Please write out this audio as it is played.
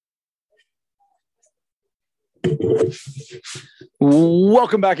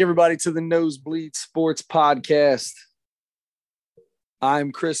Welcome back, everybody, to the Nosebleed Sports Podcast.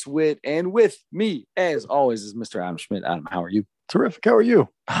 I'm Chris Witt, and with me, as always, is Mr. Adam Schmidt. Adam, how are you? Terrific. How are you?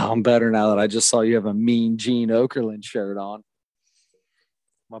 Oh, I'm better now that I just saw you have a Mean Gene Okerlund shirt on.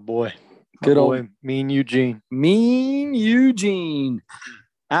 My boy. Good old Mean Eugene. Mean Eugene.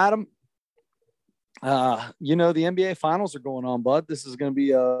 Adam, the NBA Finals are going on, bud. This is going to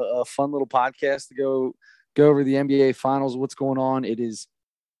be a fun little podcast to go over the NBA Finals, what's going on. It is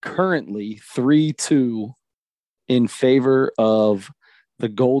currently 3-2 in favor of the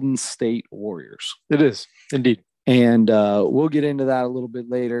Golden State Warriors. It is, indeed. And we'll get into that a little bit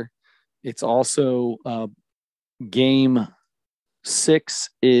later. It's also Game 6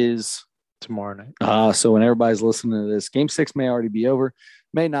 is tomorrow night. So when everybody's listening to this, Game 6 may already be over,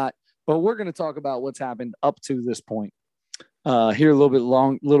 may not. But we're going to talk about what's happened up to this point. Here a little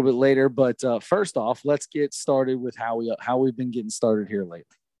bit later, but first off, let's get started with how we've been getting started here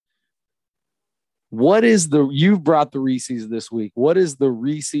lately. You've brought the Reese's this week. What is the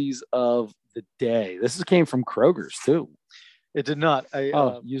Reese's of the day? This came from Kroger's too. It did not.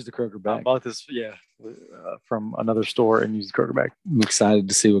 I used the Kroger bag. I bought this, from another store and used the Kroger bag. I'm excited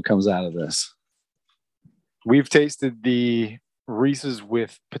to see what comes out of this. We've tasted the Reese's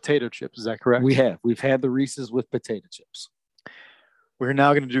with potato chips. Is that correct? We've had the Reese's with potato chips. We're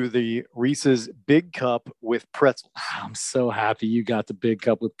now going to do the Reese's Big Cup with pretzels. I'm so happy you got the Big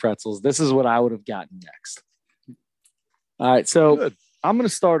Cup with pretzels. This is what I would have gotten next. All right, so good. I'm going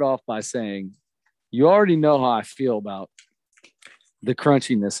to start off by saying you already know how I feel about the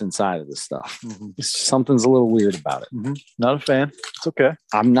crunchiness inside of this stuff. Mm-hmm. Something's a little weird about it. Mm-hmm. Not a fan. It's okay.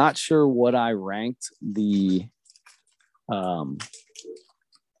 I'm not sure what I ranked the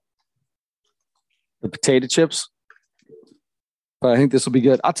potato chips, but I think this will be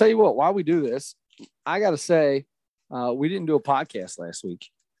good. I'll tell you what, while we do this, I got to say, we didn't do a podcast last week.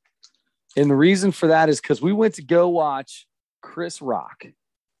 And the reason for that is because we went to go watch Chris Rock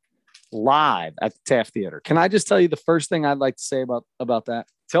live at the Taft Theater. Can I just tell you the first thing I'd like to say about that?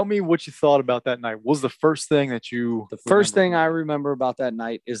 Tell me what you thought about that night. What was the first thing that you... The first thing I remember about that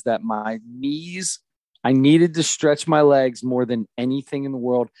night is that my knees, I needed to stretch my legs more than anything in the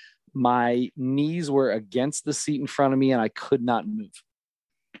world. My knees were against the seat in front of me and I could not move.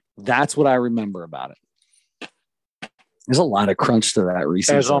 That's what I remember about it. There's a lot of crunch to that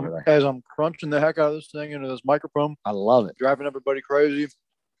Reese's over there. As I'm crunching the heck out of this thing into this microphone. I love it. Driving everybody crazy.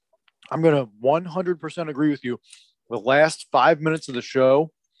 I'm going to 100% agree with you. The last 5 minutes of the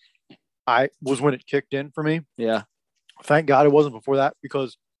show, was when it kicked in for me. Yeah. Thank God it wasn't before that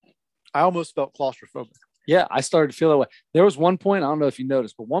because I almost felt claustrophobic. Yeah, I started to feel that way. There was one point, I don't know if you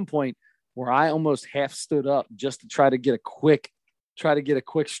noticed, but one point where I almost half stood up just to try to get a quick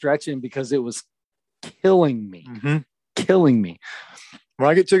stretch in because it was killing me. Mm-hmm. Killing me. When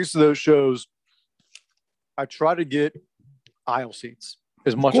I get tickets to those shows, I try to get aisle seats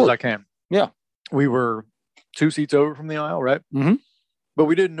as much as I can. Yeah. We were 2 seats over from the aisle, right? Mm-hmm. But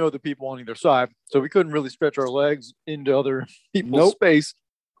we didn't know the people on either side, so we couldn't really stretch our legs into other people's space.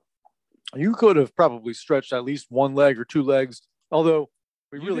 You could have probably stretched at least one leg or 2 legs, although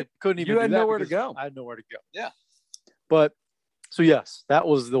we really couldn't even. You had nowhere to go. I had nowhere to go. Yeah. But so yes, that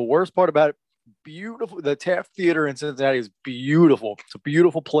was the worst part about it. Beautiful. The Taft Theater in Cincinnati is beautiful. It's a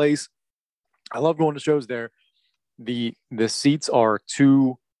beautiful place. I love going to shows there. The seats are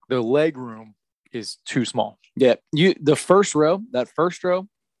the leg room is too small. Yeah. The first row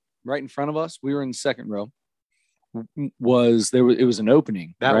right in front of us, we were in the second row. It was an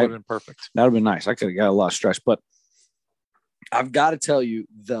opening. That would have been perfect. That would have been nice. I could have got a lot of stretch, but I've got to tell you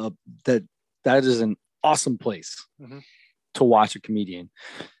that is an awesome place to watch a comedian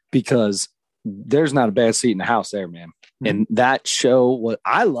because there's not a bad seat in the house there, man. Mm-hmm. And that show,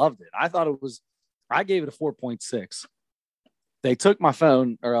 I loved it. I gave it a 4.6. They took my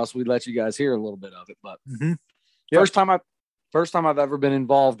phone, or else we'd let you guys hear a little bit of it. But first time I've ever been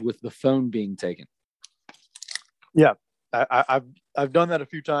involved with the phone being taken. Yeah, I've done that a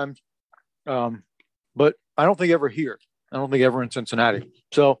few times, but I don't think ever here. I don't think ever in Cincinnati.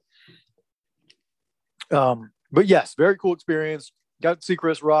 So, but yes, very cool experience. Got to see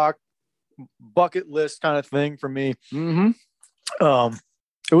Chris Rock, bucket list kind of thing for me. Mm-hmm.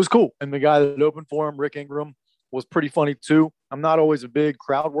 It was cool, and the guy that opened for him, Rick Ingram, was pretty funny too. I'm not always a big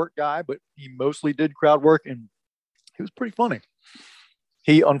crowd work guy, but he mostly did crowd work, and he was pretty funny.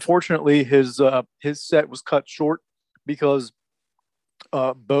 He unfortunately his set was cut short because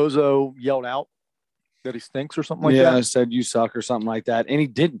Bozo yelled out that he stinks or something like that. Yeah, said you suck or something like that, and he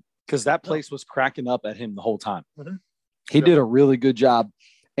didn't because that place was cracking up at him the whole time. Mm-hmm. He did a really good job.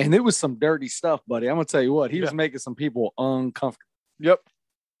 And it was some dirty stuff, buddy. I'm gonna tell you what, he was making some people uncomfortable. Yep.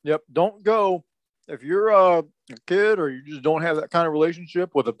 Don't go if you're a kid or you just don't have that kind of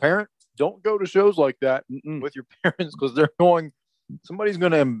relationship with a parent. Don't go to shows like that with your parents because somebody's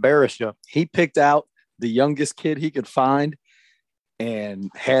going to embarrass you. He picked out the youngest kid he could find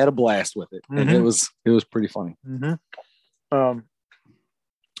and had a blast with it. And it was pretty funny.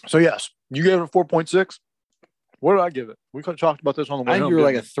 So yes, you gave it a 4.6. What did I give it? We could have talked about this on the way I think home, you were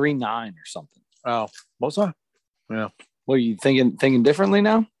like a 3.9 or something. Oh, most of yeah. What are you thinking differently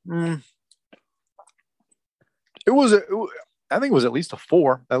now? I think it was at least a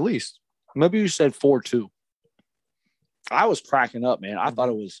 4, at least. Maybe you said 4.2. I was cracking up, man. I thought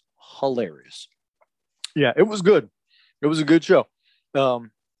it was hilarious. Yeah, it was good. It was a good show.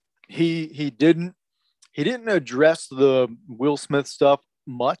 He didn't address the Will Smith stuff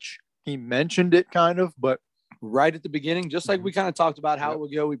much. He mentioned it kind of, but right at the beginning, just like we kind of talked about how it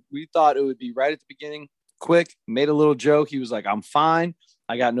would go. We thought it would be right at the beginning, quick, made a little joke. He was like, I'm fine.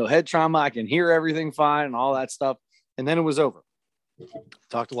 I got no head trauma. I can hear everything fine and all that stuff. And then it was over.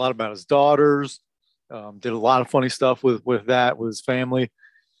 Talked a lot about his daughters. Did a lot of funny stuff with his family.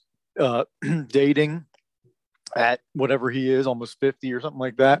 Dating at whatever he is, almost 50 or something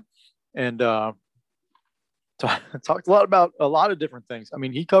like that. And talked a lot about a lot of different things. I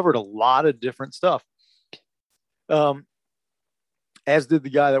mean, he covered a lot of different stuff. As did the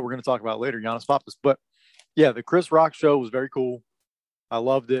guy that we're going to talk about later, Giannis Papas. But yeah, the Chris Rock show was very cool. I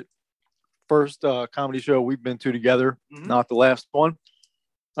loved it. First comedy show we've been to together, not the last one.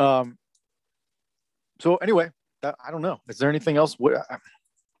 So anyway, I don't know. Is there anything else? What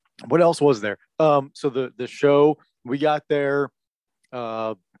else was there? So the show, we got there,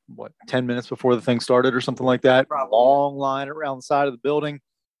 10 minutes before the thing started or something like that. Probably. Long line around the side of the building.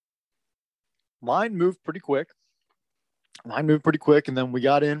 Line moved pretty quick. And then we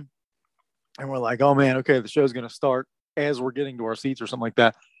got in and we're like, oh man, okay, the show's going to start as we're getting to our seats or something like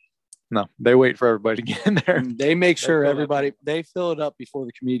that. No, they wait for everybody to get in there. They make sure they fill it up before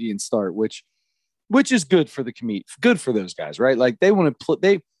the comedians start, which is good for the good for those guys, right? Like they want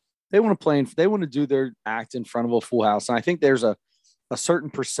to they want to play, they want to do their act in front of a full house. And I think there's a certain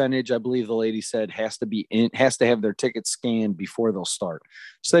percentage, I believe the lady said, has to have their ticket scanned before they'll start.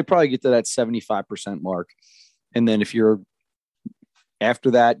 So they probably get to that 75% mark. And then if you're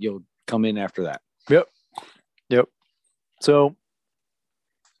after that, you'll come in after that. Yep. So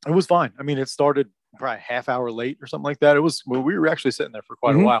it was fine. I mean, it started probably a half hour late or something like that. We were actually sitting there for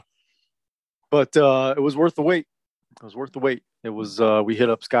quite a while, but it was worth the wait. It was, we hit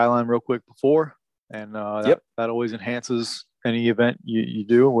up Skyline real quick before, and that always enhances any event you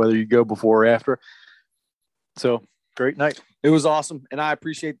do, whether you go before or after. So great night. It was awesome. And I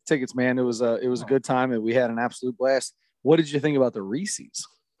appreciate the tickets, man. It was a good time and we had an absolute blast. What did you think about the Reese's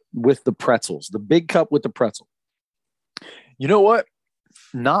with the pretzels, the big cup with the pretzel? You know what?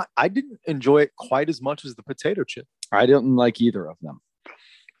 I didn't enjoy it quite as much as the potato chip. I didn't like either of them.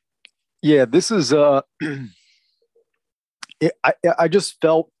 Yeah, this is I just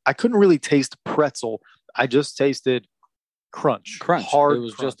felt I couldn't really taste pretzel. I just tasted crunch. Hard. It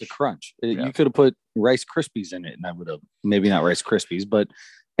was crunch. Just a crunch. You could have put Rice Krispies in it, and I would have maybe not Rice Krispies, but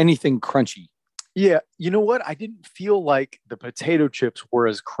anything crunchy. Yeah, you know what? I didn't feel like the potato chips were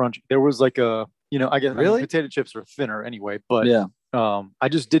as crunchy. There was like I guess potato chips are thinner anyway, but yeah. I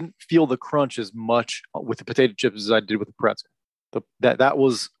just didn't feel the crunch as much with the potato chips as I did with the pretzel. That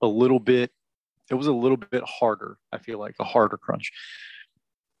was a little bit. It was a little bit harder. I feel like a harder crunch.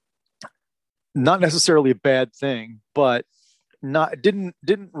 Not necessarily a bad thing, but didn't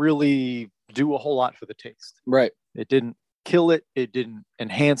really do a whole lot for the taste. Right. It didn't kill it. It didn't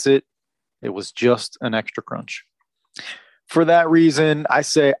enhance it. It was just an extra crunch. For that reason, I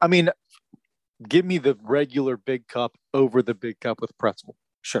say, give me the regular big cup over the big cup with pretzel.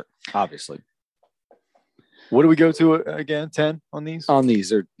 Sure. Obviously. What do we go to again? 10 on these? On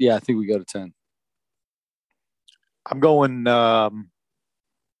these, I think we go to 10. I'm going, I'm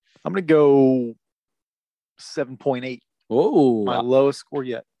going to go 7.8. Oh, my lowest score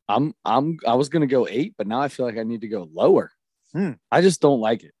yet. I was going to go 8, but now I feel like I need to go lower. I just don't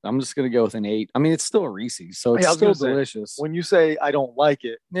like it. I'm just going to go with an 8. I mean, it's still a Reese's, so it's still delicious. When you say I don't like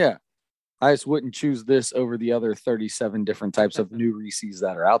it. Yeah. I just wouldn't choose this over the other 37 different types of new Reese's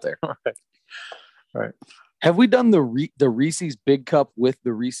that are out there. All right. Have we done the Reese's Big Cup with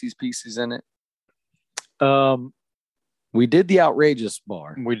the Reese's Pieces in it? We did the outrageous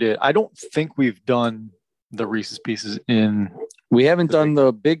bar. We did. I don't think we've done the Reese's Pieces in. We haven't done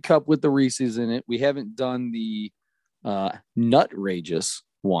the Big Cup with the Reese's in it. We haven't done the Nutrageous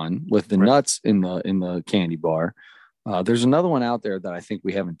one with the nuts in the candy bar. There's another one out there that I think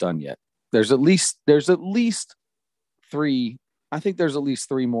we haven't done yet. There's at least 3. I think there's at least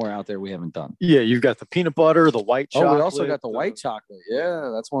 3 more out there we haven't done. Yeah, you've got the peanut butter, the white chocolate. Oh, we also got the white chocolate.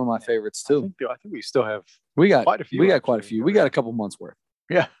 Yeah, that's one of my favorites too. I think we still have quite a few. We got quite a few. We got a couple months worth.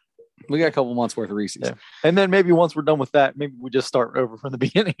 Yeah. We got a couple months worth of Reese's. Yeah. And then maybe once we're done with that, maybe we just start over from the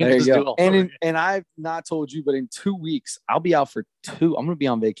beginning. There you go. And I've not told you, but in 2 weeks, I'll be out for 2. I'm going to be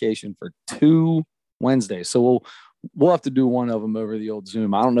on vacation for 2 Wednesdays. So we'll have to do one of them over the old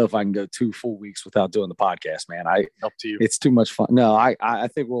Zoom. I don't know if I can go 2 full weeks without doing the podcast, man. Up to you. It's too much fun. No, I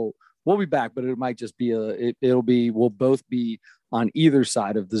think we'll be back, but it might just be we'll both be on either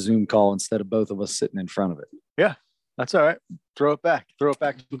side of the Zoom call instead of both of us sitting in front of it. Yeah. That's all right. Throw it back. Throw it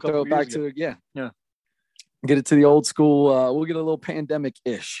back to it. Yeah. Get it to the old school. We'll get a little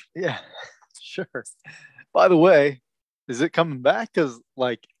pandemic-ish. Yeah, sure. By the way, is it coming back? Because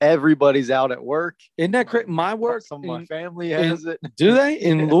like everybody's out at work. Isn't that crazy? My work, some of my family has it. Do they?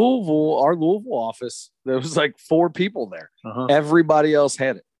 In Louisville, our Louisville office, there was like 4 people there. Uh-huh. Everybody else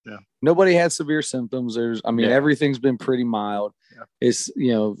had it. Yeah. Nobody had severe symptoms. Everything's been pretty mild. Yeah. It's,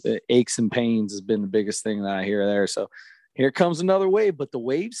 aches and pains has been the biggest thing that I hear there. So here comes another wave, but the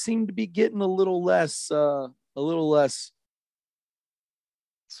waves seem to be getting a little less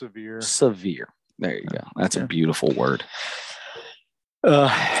severe. There you go. That's a beautiful word.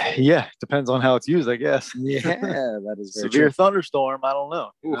 Yeah, depends on how it's used, I guess. Yeah, that is very severe true. Thunderstorm. I don't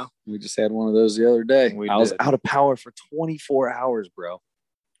know. We just had one of those the other day. I was out of power for 24 hours, bro.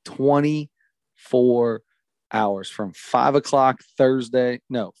 24 hours from 5 o'clock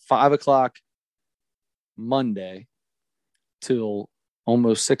Monday till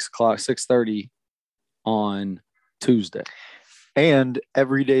almost 6 o'clock, 6:30 on Tuesday. And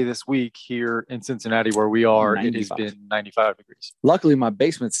every day this week here in Cincinnati, where we are, 95. It has been 95 degrees. Luckily, my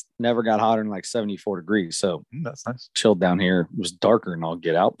basement's never got hotter than like 74 degrees. So that's nice. Chilled down here. It was darker and I'll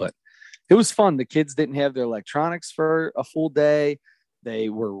get out, but it was fun. The kids didn't have their electronics for a full day. They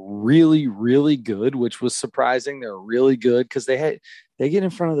were really, really good, which was surprising. They were really good because they get in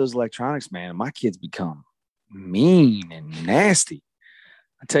front of those electronics, man. And my kids become mean and nasty.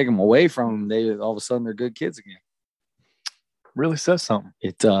 I take them away from them. All of a sudden they're good kids again. Really says something.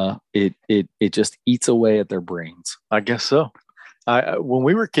 It just eats away at their brains. I guess so. When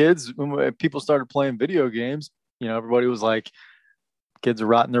we were kids, when people started playing video games, everybody was like, kids are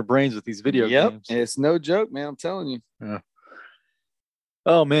rotting their brains with these video games. It's no joke, man. I'm telling you. Yeah.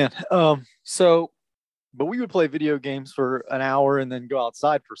 Oh man. But we would play video games for an hour and then go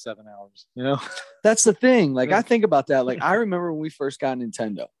outside for 7 hours, That's the thing. Like, I think about that. Like, I remember when we first got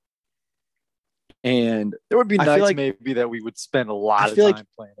Nintendo. And there would be nights maybe that we would spend a lot of time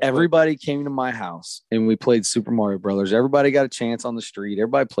playing. Everybody came to my house and we played Super Mario Brothers. Everybody got a chance on the street.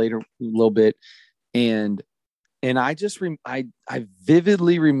 Everybody played a little bit. And I just, I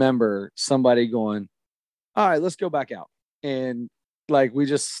vividly remember somebody going, all right, let's go back out. And like, we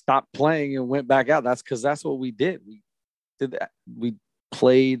just stopped playing and went back out. That's because that's what we did. We did that. We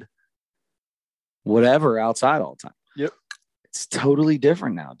played whatever outside all the time. Yep. It's totally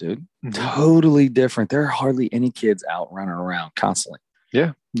different now, dude. Mm-hmm. Totally different. There are hardly any kids out running around constantly.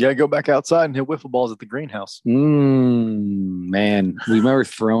 Yeah. Yeah. Go back outside and hit wiffle balls at the greenhouse. Man, we remember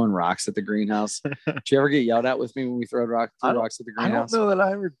throwing rocks at the greenhouse. Did you ever get yelled at with me when we threw rocks at the greenhouse? I don't know that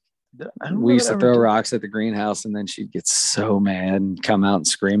I ever. We used to throw rocks at the greenhouse, and then she'd get so mad and come out and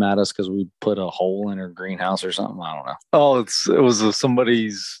scream at us because we put a hole in her greenhouse or something. I don't know. Oh, that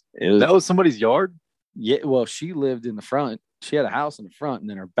was somebody's yard. Yeah. Well, she lived in the front. She had a house in the front, and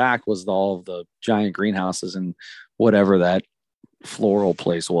then her back was all of the giant greenhouses and whatever that floral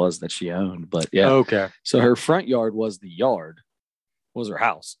place was that she owned. But yeah. Okay. So her front yard was her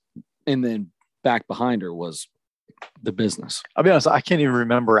house. And then back behind her was the business. I'll be honest, I can't even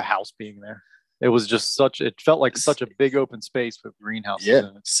remember a house being there. It was just it felt like such a big open space with greenhouses in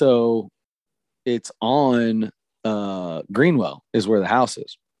it. So it's on Greenwell is where the house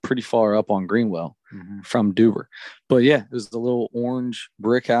is. Pretty far up on Greenwell from Duber. But yeah, it was the little orange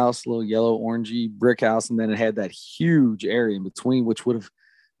brick house, little yellow orangey brick house. And then it had that huge area in between, which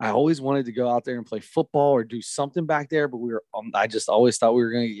I always wanted to go out there and play football or do something back there. But I just always thought we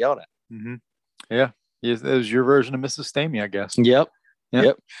were going to get yelled at. Mm-hmm. Yeah. It was your version of Mrs. Stamey, I guess. Yep.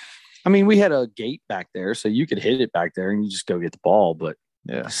 I mean, we had a gate back there, so you could hit it back there and you just go get the ball. But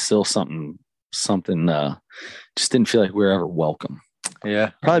yeah, still something just didn't feel like we were ever welcome.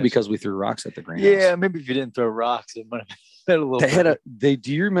 Yeah, probably because we threw rocks at the greenhouse. Yeah, maybe if you didn't throw rocks, it might have been a little.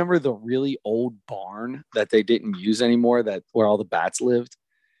 Do you remember the really old barn that they didn't use anymore? Where all the bats lived,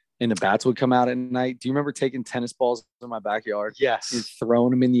 and the bats would come out at night. Do you remember taking tennis balls in my backyard? Yes, and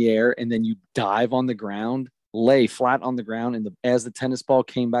throwing them in the air, and then you dive on the ground lay flat on the ground, and as the tennis ball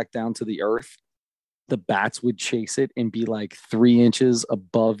came back down to the earth, the bats would chase it and be like 3 inches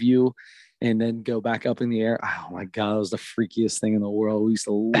above you and then go back up in the air. Oh my God, it was the freakiest thing in the world. We used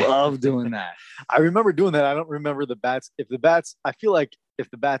to love doing that. I remember doing that. I don't remember the bats. I feel like if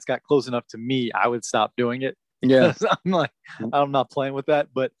the bats got close enough to me, I would stop doing it. Yeah. I'm not playing with that,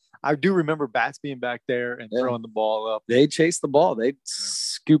 but I do remember bats being back there and throwing the ball up. They chase the ball. They'd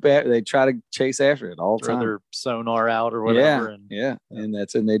scoop at. They try to chase after it all the time. Throw their sonar out or whatever.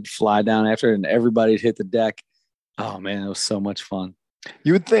 And they'd fly down after it, and everybody'd hit the deck. Oh man, it was so much fun.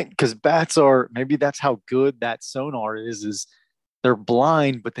 You would think, because bats maybe that's how good that sonar is they're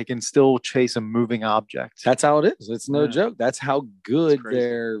blind, but they can still chase a moving object. That's how it is. It's no joke. That's how good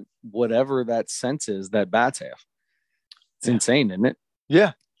their whatever that sense is that bats have. It's insane, isn't it?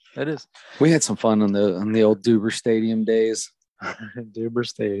 Yeah, it is. We had some fun on the old Duber Stadium days. Duber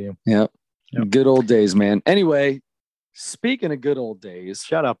Stadium. Yep. Good old days, man. Anyway, speaking of good old days.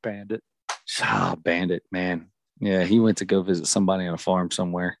 Shout out Bandit. Bandit, man. Yeah, he went to go visit somebody on a farm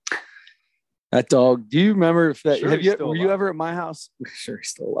somewhere. That dog, do you remember if that? Sure, were you ever at my house? Sure, he's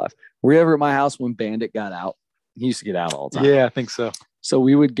still alive. Were you ever at my house when Bandit got out? He used to get out all the time. Yeah, I think so. So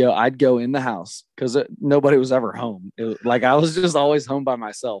I'd go in the house because nobody was ever home. I was just always home by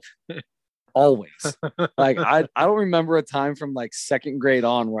myself. Always. I don't remember a time from like second grade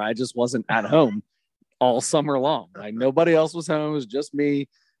on where I just wasn't at home all summer long. Like nobody else was home. It was just me.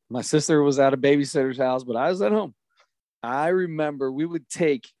 My sister was at a babysitter's house, but I was at home. I remember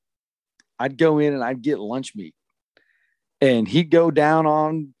I'd go in and I'd get lunch meat, and he'd go down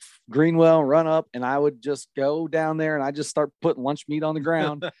on Greenwell and run up, and I would just go down there and I just start putting lunch meat on the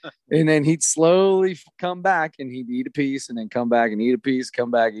ground. And then he'd slowly come back and he'd eat a piece and then come back and eat a piece,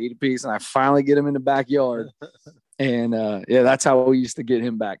 come back, eat a piece. And I finally get him in the backyard. And that's how we used to get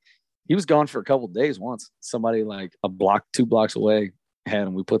him back. He was gone for a couple of days once. Somebody like 2 blocks away had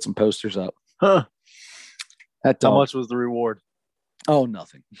him. We put some posters up. Huh. How much was the reward? Oh,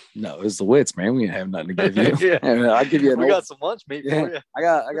 nothing. No, it was the wits, man. We didn't have nothing to give you. I'll give you. We got some lunch meat for you. I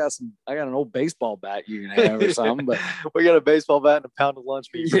got an old baseball bat you can have or something. But we got a baseball bat and a pound of lunch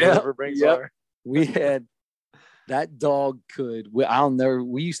meat. We had that dog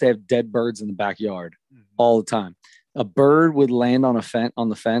we used to have dead birds in the backyard all the time. A bird would land on the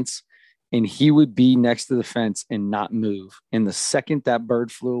fence, and he would be next to the fence and not move. And the second that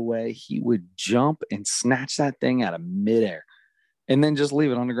bird flew away, he would jump and snatch that thing out of midair. And then just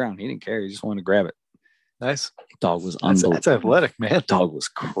leave it on the ground. He didn't care. He just wanted to grab it. Nice. Dog was unbelievable. That's athletic, man. Dog was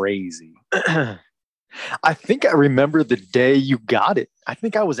crazy. I think I remember the day you got it. I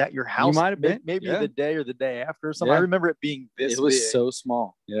think I was at your house. You might have been. Maybe the day or the day after or something. I remember it being this big. It was so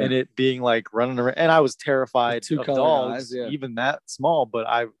small. Yeah. And it being like running around. And I was terrified of dogs, eyes, even that small. But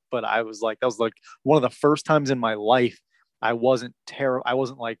I was like, that was like one of the first times in my life I wasn't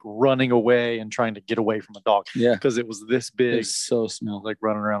like running away and trying to get away from a dog. Yeah. Because it was this big. It was so small. Like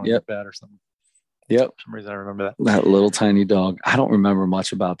running around like a bat or something. Yep. For some reason I remember that. That little tiny dog. I don't remember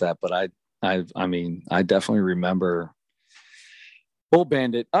much about that, but I definitely remember Bull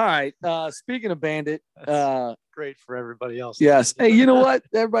Bandit. All right. Speaking of Bandit, great for everybody else. Yes. Hey, you know what?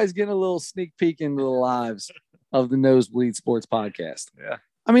 Everybody's getting a little sneak peek into the lives of the Nosebleed Sports Podcast. Yeah.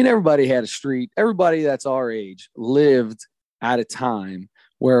 I mean, everybody had a street. Everybody that's our age lived at a time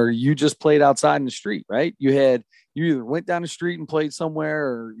where you just played outside in the street, right? You either went down the street and played somewhere,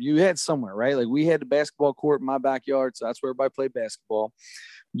 or you had somewhere, right? Like we had the basketball court in my backyard, so that's where everybody played basketball.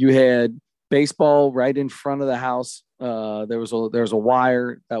 You had baseball right in front of the house. There was a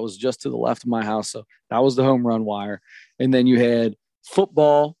wire that was just to the left of my house, so that was the home run wire. And then you had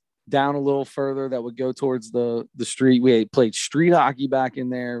football down a little further that would go towards the street. We played street hockey back in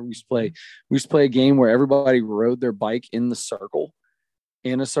there. We used to play a game where everybody rode their bike in a circle,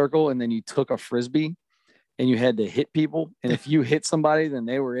 and then you took a frisbee and you had to hit people. And if you hit somebody, then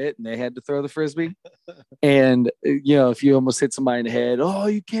they were it, and they had to throw the frisbee. And if you almost hit somebody in the head, oh,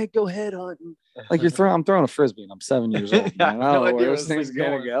 you can't go head hunting. Like I'm throwing a frisbee, and I'm 7 years old. Man. I don't know where this thing's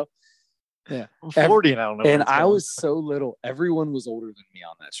gonna go. Yeah, I'm 40 and I don't know. And I was so little. Everyone was older than me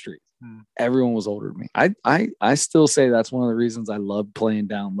on that street. Everyone was older than me. I still say that's one of the reasons I love playing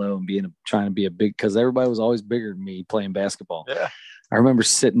down low and trying to be a big, because everybody was always bigger than me playing basketball. Yeah. I remember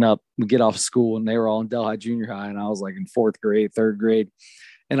sitting up, we get off school, and they were all in Delhi Junior High, and I was like in 4th grade, 3rd grade,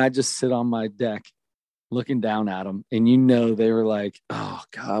 and I just sit on my deck looking down at them, and they were like, oh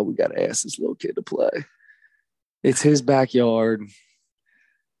God, we got to ask this little kid to play. It's his backyard.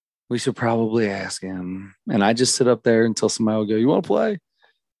 We should probably ask him. And I just sit up there until somebody will go, you want to play?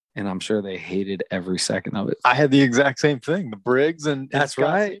 and I'm sure they hated every second of it. I had the exact same thing. The Briggs and That's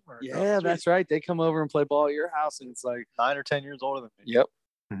Scott right. Seymour. Yeah, that's right. They come over and play ball at your house, and it's like 9 or 10 years older than me. Yep.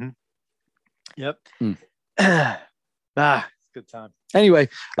 Mm-hmm. Yep. Mm. It's a good time. Anyway,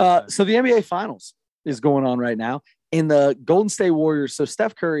 so the NBA Finals is going on right now, and the Golden State Warriors. So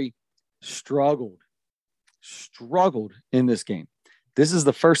Steph Curry struggled in this game. This is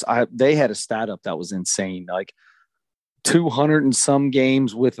the first. They had a stat up that was insane, like 200 and some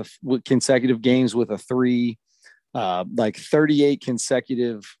games with consecutive games with a three, like 38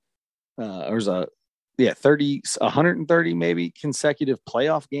 consecutive, 130 maybe consecutive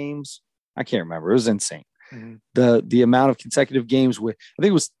playoff games. I can't remember. It was insane. Mm-hmm. The amount of consecutive games with, I think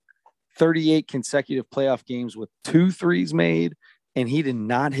it was 38 consecutive playoff games with 2 threes made, and he did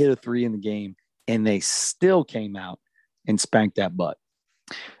not hit a three in the game, and they still came out and spanked that butt.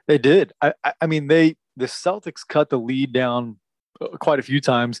 They did. I mean, the Celtics cut the lead down quite a few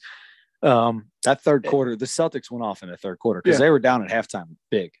times. That third quarter, the Celtics went off in the third quarter because they were down at halftime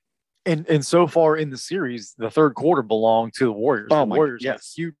big. And so far in the series, the third quarter belonged to the Warriors. Oh, the Warriors had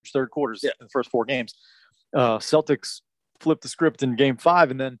huge third quarters in the first 4 games. Celtics flipped the script in game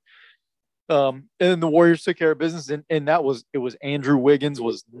 5, and then the Warriors took care of business, and it was Andrew Wiggins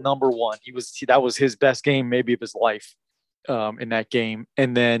was number 1. That was his best game maybe of his life in that game.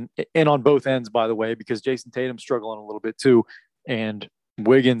 And on both ends, by the way, because Jason Tatum's struggling a little bit too, and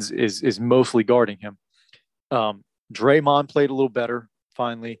Wiggins is mostly guarding him. Draymond played a little better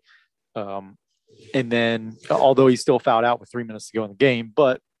finally. And then although he still fouled out with 3 minutes to go in the game,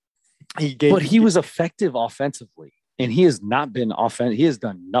 but he was effective offensively, and he has not been he has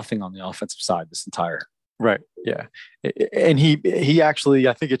done nothing on the offensive side this entire. Right. Yeah. And he actually,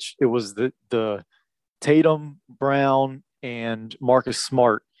 I think it was the Tatum, Brown, and Marcus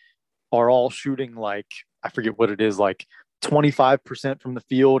Smart are all shooting like, I forget what it is, like 25% from the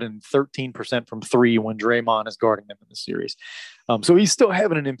field and 13% from 3 when Draymond is guarding them in the series. So he's still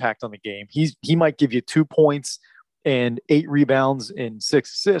having an impact on the game. He might give you 2 points and 8 rebounds and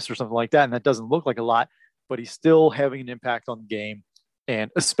 6 assists or something like that, and that doesn't look like a lot, but he's still having an impact on the game, and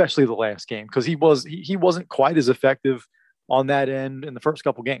especially the last game, because he wasn't quite as effective on that end in the first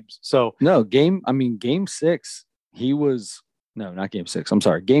couple games. So game 6, not game 6. I'm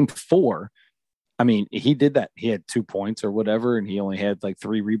sorry, game 4. I mean, he did that. He had 2 points or whatever, and he only had like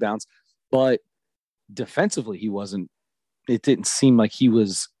 3 rebounds. But defensively, it didn't seem like he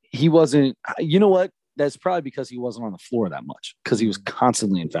wasn't, you know what? That's probably because he wasn't on the floor that much, because he was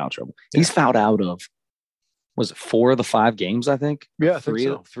constantly in foul trouble. Yeah. He's fouled out of, was it 4 of the 5 games, I think? Yeah, 3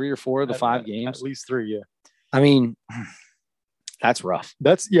 or 4 of the 5 games. At least 3, yeah. I mean, that's rough.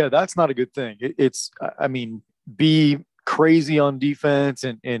 That's not a good thing. Be crazy on defense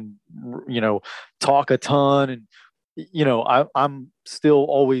and talk a ton, and I'm still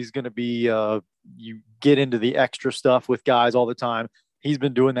always going to be you get into the extra stuff with guys all the time. He's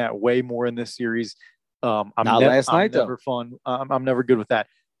been doing that way more in this series. Last night never fun. I'm never good with that.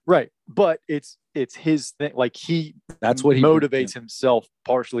 Right, but it's his thing. Like that's what he motivates himself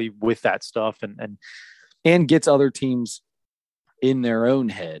partially with that stuff, and gets other teams in their own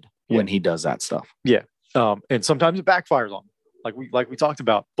head when he does that stuff. Yeah. And sometimes it backfires on him, like we talked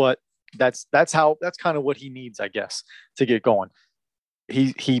about, but that's kind of what he needs, I guess, to get going.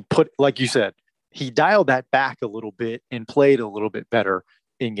 He put, like you said, he dialed that back a little bit and played a little bit better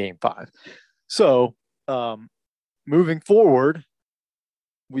in game 5. So moving forward,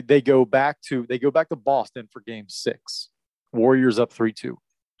 they go back to Boston for game 6. Warriors up 3-2.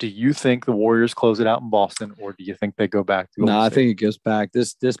 Do you think the Warriors close it out in Boston, or do you think they go back to? No, I think it goes back.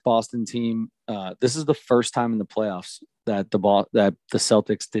 This Boston team. This is the first time in the playoffs that the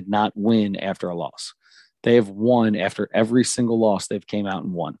Celtics did not win after a loss. They have won after every single loss. They've came out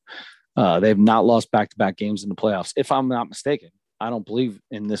and won. They have not lost back-to-back games in the playoffs. If I'm not mistaken, I don't believe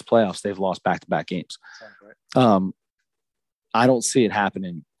in this playoffs they've lost back-to-back games. Sounds right. I don't see it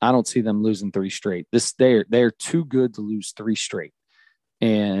happening. I don't see them losing 3 straight. They're too good to lose 3 straight.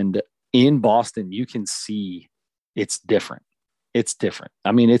 And in Boston, you can see it's different. It's different.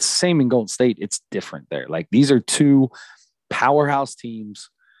 I mean, it's the same in Golden State. It's different there. Like, these are 2 powerhouse teams,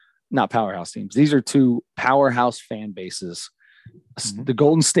 not powerhouse teams. These are 2 powerhouse fan bases. Mm-hmm. The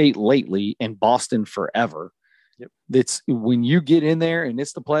Golden State lately and Boston forever. Yep. It's when you get in there and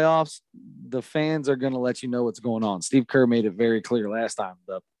it's the playoffs, the fans are going to let you know what's going on. Steve Kerr made it very clear last time.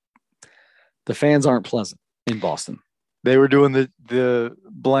 The fans aren't pleasant in Boston. They were doing the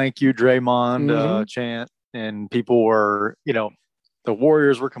blank you Draymond chant, and people were, the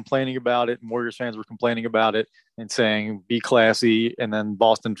Warriors were complaining about it, and Warriors fans were complaining about it and saying, be classy. And then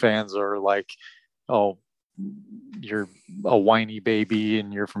Boston fans are like, oh, you're a whiny baby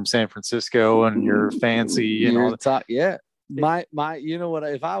and you're from San Francisco and you're fancy and all that. Yeah. My, you know what?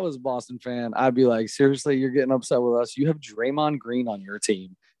 If I was a Boston fan, I'd be like, seriously, you're getting upset with us. You have Draymond Green on your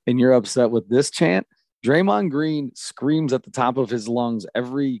team and you're upset with this chant. Draymond Green screams at the top of his lungs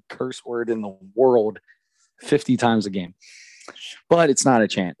every curse word in the world 50 times a game, but it's not a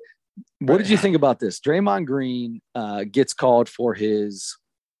chant. What did you think about this? Draymond Green gets called for his,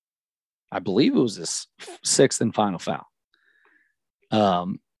 I believe it was his sixth and final foul.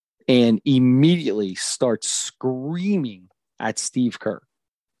 And immediately starts screaming at Steve Kerr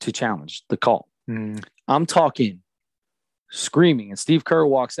to challenge the call. I'm talking screaming, and Steve Kerr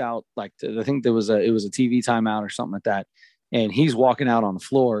walks out I think it was a TV timeout or something like that, and he's walking out on the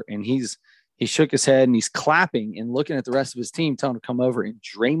floor, and he shook his head and he's clapping and looking at the rest of his team, telling him to come over. And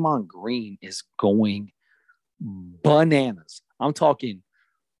Draymond Green is going bananas. I'm talking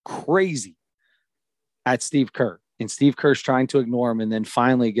crazy at Steve Kerr, and Steve Kerr's trying to ignore him, and then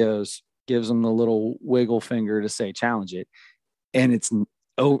finally gives him the little wiggle finger to say challenge it, and it's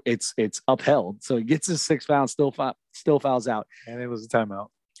upheld. So he gets his sixth foul, still fouls out, and it was a timeout.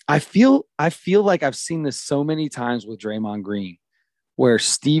 I feel like I've seen this so many times with Draymond Green, where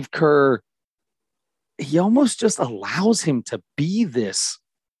Steve Kerr, he almost just allows him to be this.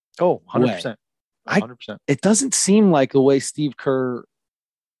 100%. 100%. It doesn't seem like the way Steve Kerr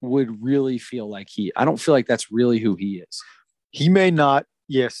would really feel like I don't feel like that's really who he is. He may not.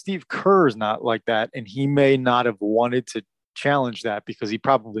 Yeah, Steve Kerr is not like that. And he may not have wanted to challenge that because he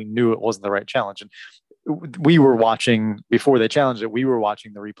probably knew it wasn't the right challenge. And we were watching before they challenged it. We were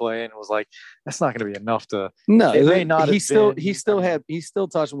watching the replay, and it was like, that's not going to be enough to. No, it may not. He still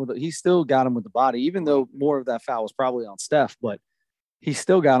touched him with. He still got him with the body, even though more of that foul was probably on Steph. But he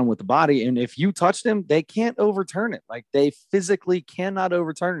still got him with the body. And if you touched him, they can't overturn it. Like, they physically cannot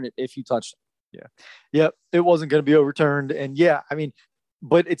overturn it if you touch them. Yeah, it wasn't going to be overturned. And yeah, I mean,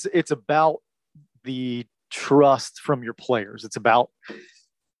 but it's about the trust from your players. It's about.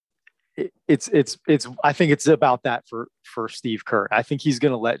 It's I think it's about that for Steve Kerr. I think he's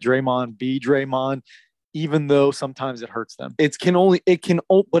going to let Draymond be Draymond, even though sometimes it hurts them. But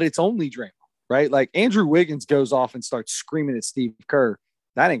it's only Draymond, right? Like, Andrew Wiggins goes off and starts screaming at Steve Kerr.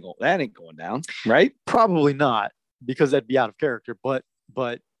 That ain't going down, right? Probably not, because that'd be out of character. But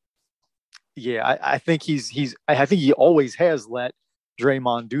yeah, I think I think he always has let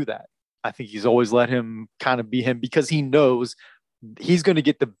Draymond do that. I think he's always let him kind of be him, because he knows he's going to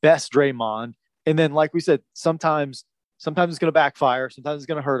get the best Draymond. And then, like we said, sometimes it's going to backfire. Sometimes it's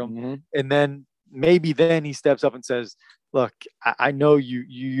going to hurt him. Mm-hmm. And then maybe then he steps up and says, look, I know you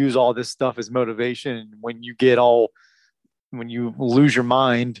use all this stuff as motivation. When you lose your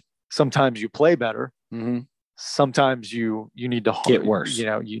mind, sometimes you play better. Mm-hmm. Sometimes you need to get worse.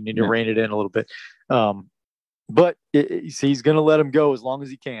 You need to rein it in a little bit. But he's going to let him go as long as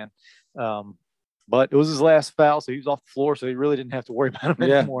he can. But it was his last foul, so he was off the floor, so he really didn't have to worry about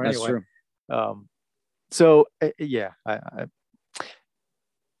him anymore. That's anyway. True. So I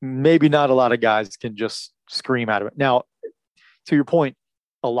maybe not a lot of guys can just scream out of it. Now, to your point,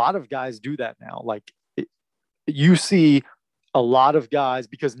 a lot of guys do that now. Like, you see a lot of guys,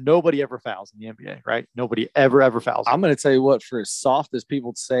 because nobody ever fouls in the NBA, right? Nobody ever fouls. I'm going to tell you what, for as soft as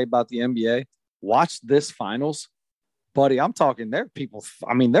people say about the NBA, watch this finals. Buddy, I'm talking, they're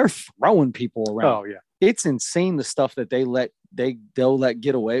throwing people around. Oh, yeah. It's insane, the stuff that they'll let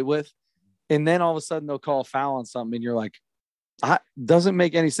get away with. And then all of a sudden they'll call a foul on something, and you're like, doesn't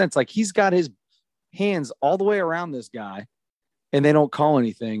make any sense. Like, he's got his hands all the way around this guy, and they don't call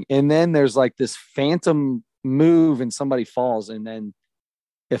anything. And then there's like this phantom move, and somebody falls, and then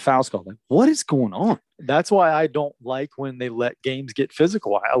a foul's called. Like, what is going on? That's why I don't like when they let games get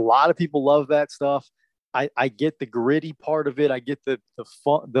physical. A lot of people love that stuff. I get the gritty part of it. I get the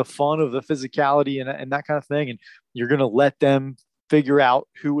fun of the physicality and that kind of thing. And you're going to let them figure out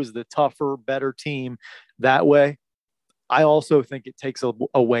who is the tougher, better team that way. I also think it takes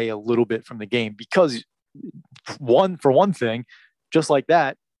away a little bit from the game, because for one thing, just like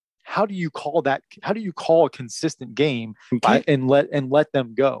that, how do you call a consistent game and let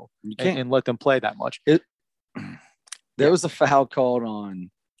them go? You can't. And let them play that much. There was a foul called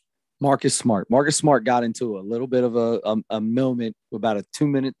on Marcus Smart. Marcus Smart got into a little bit of a moment, about a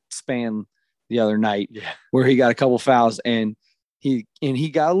 2-minute span the other night, where he got a couple fouls, and he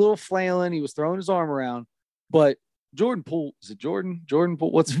got a little flailing. He was throwing his arm around, but Jordan Poole, is it Jordan? Jordan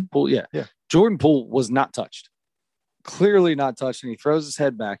Poole? What's Poole? Yeah. Jordan Poole was not touched. Clearly not touched, and he throws his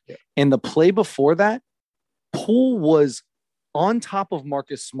head back. Yeah. And the play before that, Poole was on top of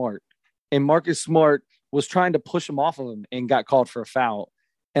Marcus Smart, and Marcus Smart was trying to push him off of him and got called for a foul.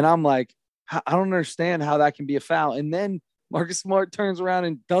 And I'm like, I don't understand how that can be a foul. And then Marcus Smart turns around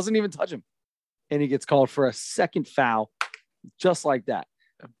and doesn't even touch him. And he gets called for a second foul just like that.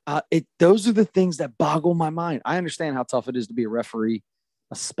 Those are the things that boggle my mind. I understand how tough it is to be a referee,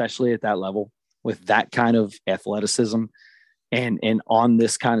 especially at that level with that kind of athleticism and on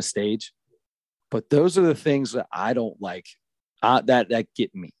this kind of stage. But those are the things that I don't like that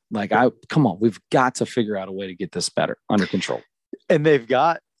get me. Like, come on, we've got to figure out a way to get this better under control. And they've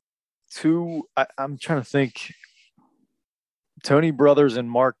got two, I'm trying to think. Tony Brothers and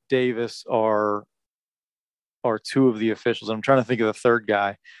Mark Davis are two of the officials. I'm trying to think of the third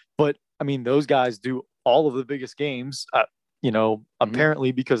guy, but I mean, those guys do all of the biggest games,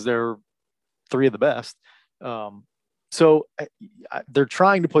 apparently because they're three of the best. So they're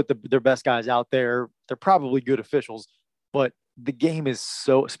trying to put their best guys out there. They're probably good officials, but the game is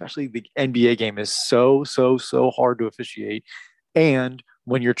especially the NBA game is so hard to officiate. And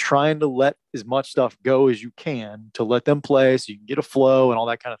when you're trying to let as much stuff go as you can to let them play so you can get a flow and all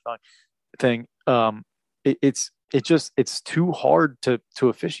that kind of thing, it's too hard to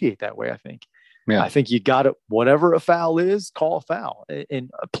officiate that way, I think. Yeah. I think you got to, whatever a foul is, call a foul. And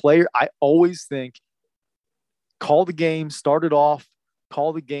a player, I always think, call the game, start it off,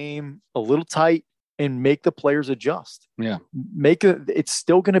 call the game a little tight, and make the players adjust. Yeah. It's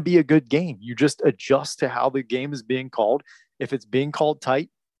still going to be a good game. You just adjust to how the game is being called. If it's being called tight,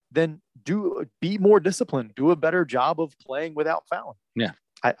 then be more disciplined. Do a better job of playing without fouling. Yeah.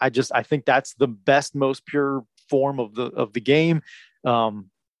 I think that's the best, most pure form of the game.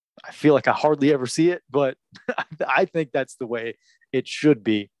 I feel like I hardly ever see it, but I think that's the way it should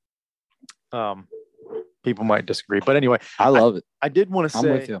be. People might disagree, but anyway, I love it. I did want to say,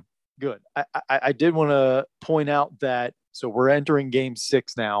 I'm with you. Good. I did want to point out that, so we're entering game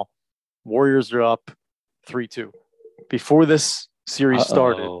 6 now. Warriors are up 3-2. Before this series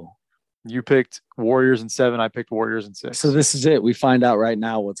started, you picked Warriors in 7. I picked Warriors in 6. So this is it. We find out right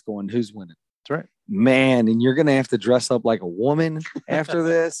now who's winning. That's right. Man, and you're going to have to dress up like a woman after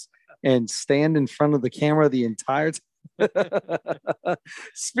this and stand in front of the camera the entire time.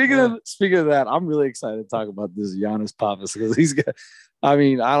 Speaking of that, I'm really excited to talk about this Giannis Papas because he's got, I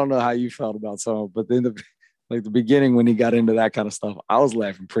mean, I don't know how you felt about some of it, but then the beginning when he got into that kind of stuff, I was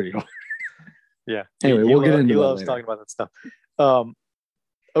laughing pretty hard. Yeah. Anyway, we'll get into it. He loves talking about that stuff.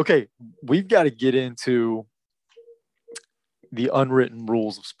 Okay, we've got to get into the unwritten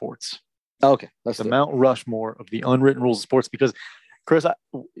rules of sports. Okay, that's the Mount Rushmore of the unwritten rules of sports. Because, Chris,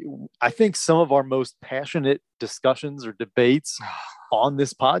 I think some of our most passionate discussions or debates on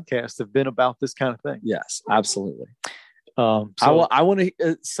this podcast have been about this kind of thing. Yes, absolutely. I want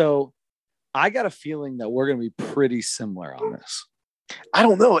to. So, I got a feeling that we're going to be pretty similar on this. I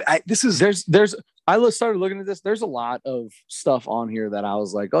don't know. I started looking at this. There's a lot of stuff on here that I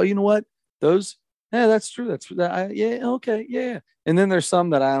was like, oh, you know what? Those, yeah, that's true. That's that. Yeah, okay, yeah. And then there's some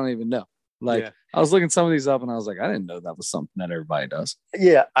that I don't even know. Like I was looking some of these up, and I was like, I didn't know that was something that everybody does.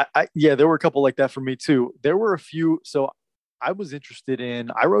 Yeah, there were a couple like that for me too. There were a few. So I was interested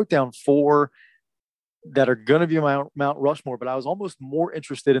in. I wrote down 4 that are going to be Mount Rushmore, but I was almost more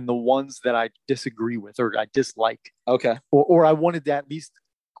interested in the ones that I disagree with or I dislike. Okay. Or I wanted to at least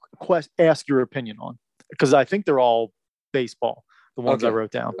ask your opinion on, because I think they're all baseball, the ones I wrote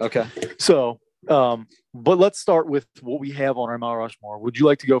down. Okay. So, but let's start with what we have on our Mount Rushmore. Would you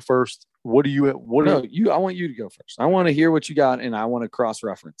like to go first? I want you to go first. I want to hear what you got, and I want to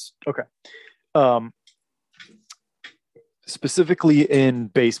cross-reference. Okay. Specifically in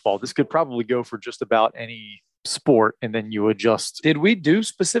baseball, this could probably go for just about any sport, and then you adjust. Did we do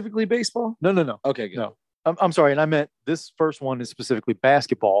specifically baseball? No. Okay, good. No. I'm sorry, and I meant this first one is specifically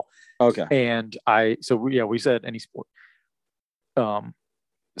basketball. Okay. And we said any sport.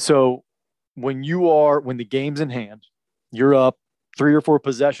 So when the game's in hand, you're up 3 or 4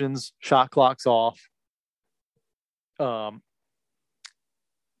 possessions, shot clock's off. You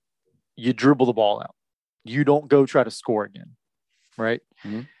dribble the ball out. You don't go try to score again, right?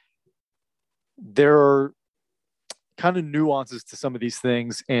 Mm-hmm. There are kind of nuances to some of these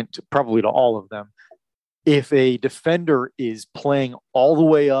things, and probably to all of them. If a defender is playing all the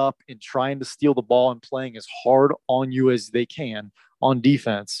way up and trying to steal the ball and playing as hard on you as they can on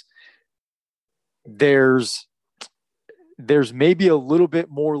defense, there's maybe a little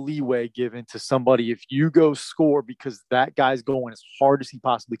bit more leeway given to somebody if you go score because that guy's going as hard as he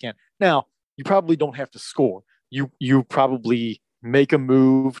possibly can. Now, you probably don't have to score. You probably make a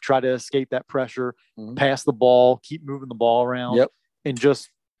move, try to escape that pressure, pass the ball, keep moving the ball around, and just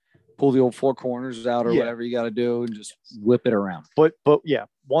pull the old 4 corners out or whatever you got to do and just whip it around. But yeah,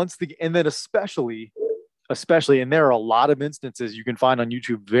 and then especially especially, and there are a lot of instances you can find on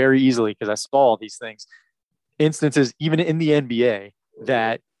YouTube very easily because I saw all these things, instances even in the NBA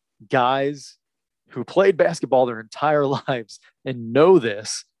that guys who played basketball their entire lives and know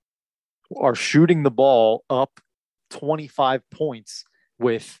this are shooting the ball up 25 points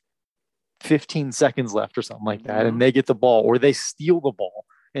with 15 seconds left or something like that, and they get the ball or they steal the ball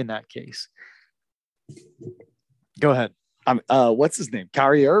in that case. Go ahead. What's his name?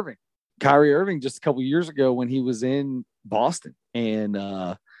 Kyrie Irving. Kyrie Irving just a couple years ago when he was in Boston,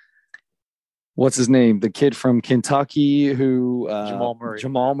 and what's his name? The kid from Kentucky who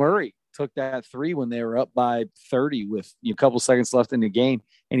Jamal Murray took that three when they were up by 30 with a couple seconds left in the game,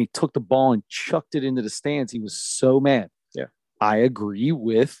 and he took the ball and chucked it into the stands. He was so mad. Yeah, I agree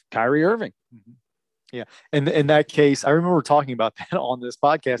with Kyrie Irving. Mm-hmm. Yeah, and in that case, I remember talking about that on this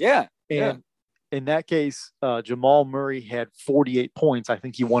podcast. Yeah, and in that case, Jamal Murray had 48 points. I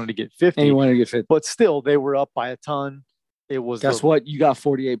think he wanted to get 50. And he wanted to get 50. But still, they were up by a ton. It was. Guess what? You got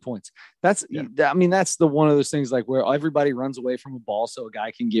 48 points. That's the one of those things like where everybody runs away from a ball so a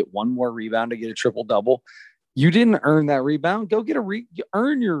guy can get one more rebound to get a triple double. You didn't earn that rebound. Go get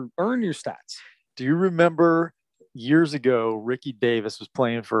earn your stats. Do you remember years ago, Ricky Davis was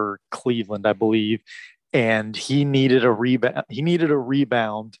playing for Cleveland, I believe, and he needed a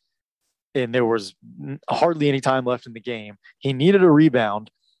rebound. And there was hardly any time left in the game. He needed a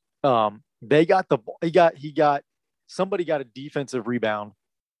rebound. They got the somebody got a defensive rebound,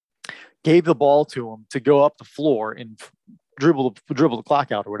 gave the ball to him to go up the floor and dribble the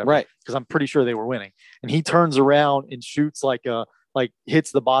clock out or whatever. Right. Because I'm pretty sure they were winning. And he turns around and shoots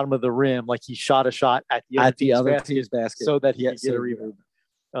hits the bottom of the rim like he shot a shot at the other team's basket so that he could get a rebound.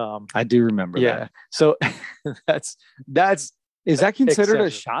 I do remember that. Yeah. So that's is that considered a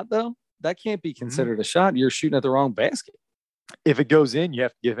shot though? That can't be considered a shot. You're shooting at the wrong basket. If it goes in, you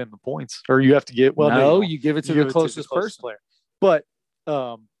have to give him the points, or you have to get. Well, no, you give it to the closest person. Player. But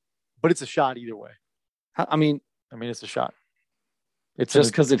it's a shot either way. I mean, it's a shot. It's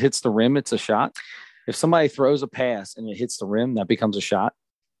just because it hits the rim. It's a shot. If somebody throws a pass and it hits the rim, that becomes a shot.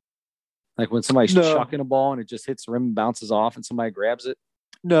 Like when somebody's chucking a ball and it just hits the rim and bounces off, and somebody grabs it.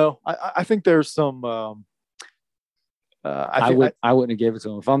 No, I think there's some. I wouldn't have gave it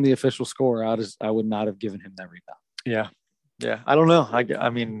to him. If I'm the official scorer, I would not have given him that rebound. Yeah. I don't know.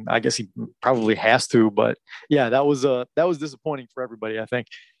 I guess he probably has to, but yeah, that was disappointing for everybody, I think.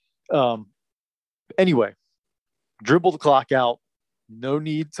 Anyway, dribble the clock out. No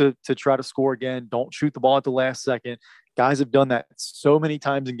need to try to score again. Don't shoot the ball at the last second. Guys have done that so many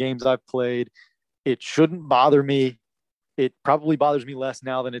times in games I've played. It shouldn't bother me. It probably bothers me less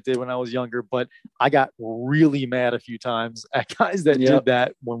now than it did when I was younger, but I got really mad a few times at guys that did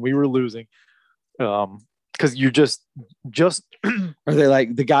that when we were losing. Because you just are they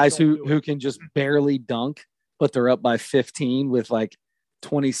like the guys who can just barely dunk, but they're up by 15 with like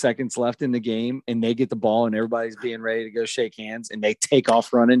 20 seconds left in the game, and they get the ball and everybody's being ready to go shake hands, and they take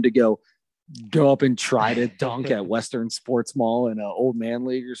off running to go up and try to dunk at Western Sports Mall in an old man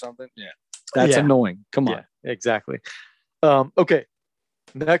league or something. Yeah, that's annoying. Come on. Yeah, exactly. Okay,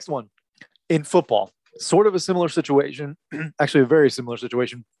 next one. In football, sort of a similar situation, actually a very similar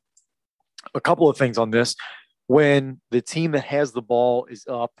situation. A couple of things on this. When the team that has the ball is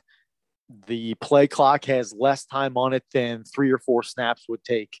up, the play clock has less time on it than 3 or 4 snaps would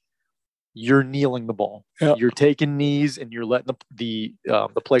take. You're kneeling the ball. Yep. You're taking knees and you're letting the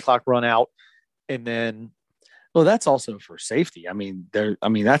play clock run out, and then. Well, that's also for safety.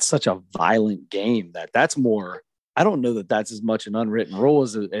 That's such a violent game that's more. I don't know that that's as much an unwritten rule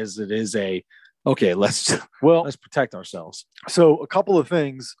as it is let's protect ourselves. So a couple of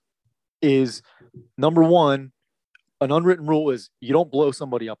things is, number one, an unwritten rule is you don't blow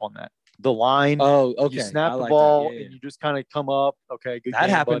somebody up on that. The line. Oh, okay. You snap the ball and you just kind of come up. Okay, good. That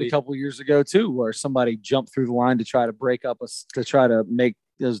happened buddy. A couple of years ago too, where somebody jumped through the line to try to break up to try to make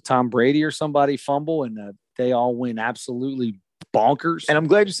Tom Brady or somebody fumble, and they all went absolutely bonkers. And I'm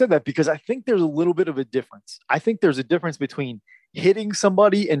glad you said that, because I think there's a little bit of a difference. I think there's a difference between hitting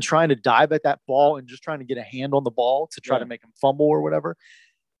somebody and trying to dive at that ball and just trying to get a hand on the ball to try to make them fumble or whatever.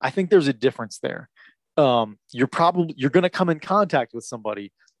 I think there's a difference there. You're going to come in contact with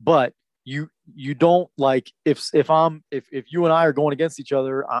somebody, but you don't like if you and I are going against each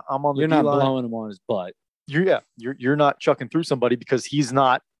other, I'm on the You're not blowing him on his butt. You're not chucking through somebody because he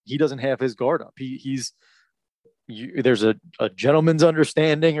doesn't have his guard up. There's a gentleman's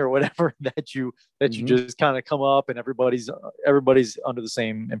understanding or whatever that you just kind of come up and everybody's under the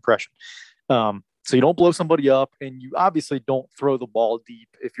same impression. So you don't blow somebody up, and you obviously don't throw the ball deep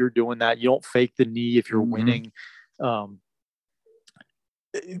if you're doing that. You don't fake the knee if you're winning.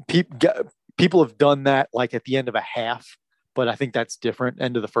 people have done that like at the end of a half, but I think that's different.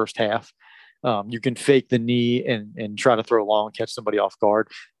 End of the first half. You can fake the knee and try to throw long and catch somebody off guard.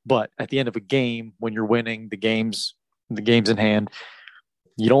 But at the end of a game, when you're winning, the game's in hand,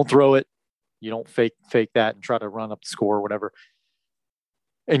 you don't throw it. You don't fake that and try to run up the score or whatever.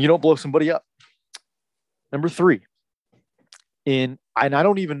 And you don't blow somebody up. Number 3. And I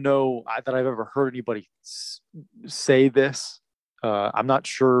don't even know that I've ever heard anybody say this. I'm not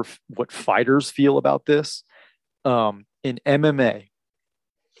sure what fighters feel about this. In MMA,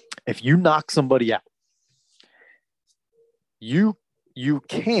 if you knock somebody out, you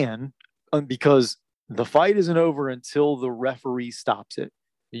can, because the fight isn't over until the referee stops it.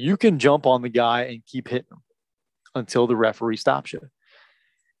 You can jump on the guy and keep hitting him until the referee stops you.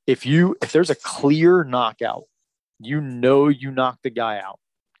 If there's a clear knockout, you knock the guy out.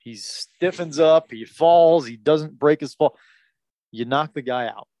 He stiffens up, he falls, he doesn't break his fall. You knock the guy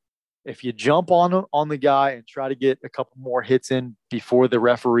out. If you jump on the guy and try to get a couple more hits in before the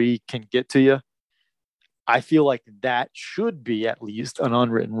referee can get to you, I feel like that should be at least an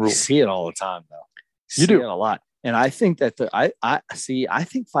unwritten rule. You see it all the time, though. You do it a lot, and I think that I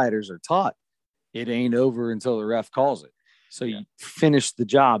think fighters are taught it ain't over until the ref calls it. So you finish the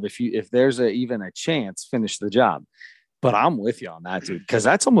job. If there's even a chance, finish the job. But I'm with you on that, dude, because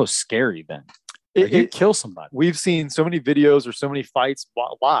that's almost scary. Then you kill somebody. We've seen so many videos or so many fights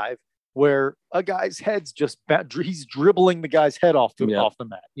live where a guy's head's he's dribbling the guy's head off the mat,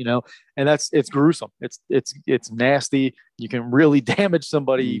 and it's gruesome. It's nasty. You can really damage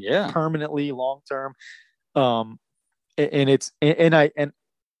somebody permanently, long term. And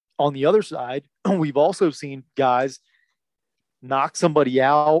on the other side, we've also seen guys knock somebody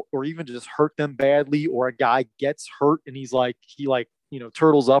out or even just hurt them badly, or a guy gets hurt and he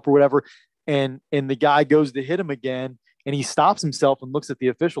turtles up or whatever. And the guy goes to hit him again, and he stops himself and looks at the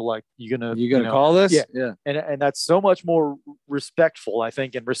official like, "You gonna call this?" Yeah. And that's so much more respectful, I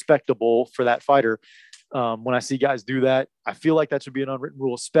think, and respectable for that fighter. When I see guys do that, I feel like that should be an unwritten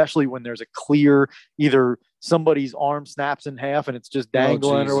rule, especially when there's a clear, either somebody's arm snaps in half and it's just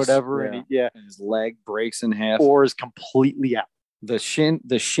dangling or whatever, and his leg breaks in half, or is completely out. The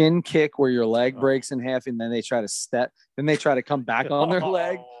shin kick where your leg breaks in half, and then they try to come back on their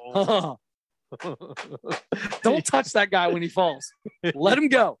leg. Don't touch that guy when he falls. Let him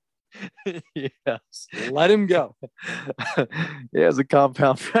go. Yes. Let him go. He has a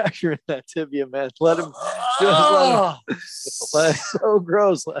compound fracture in that tibia, man. Let him. So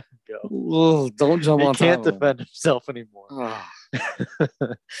gross. Let him go. Don't jump on top. He can't defend himself anymore.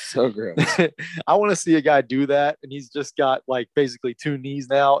 So gross. I want to see a guy do that, and he's just got like basically 2 knees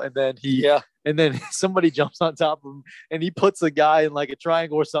now, and then and then somebody jumps on top of him and he puts a guy in like a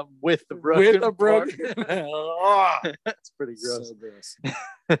triangle or something with the broken. That's pretty gross. So gross.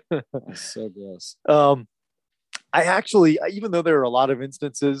 That's so gross. I actually, even though there are a lot of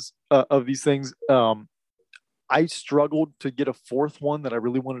instances of these things, I struggled to get a 4th one that I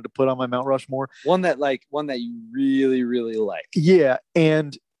really wanted to put on my Mount Rushmore. One that you really, really like. Yeah.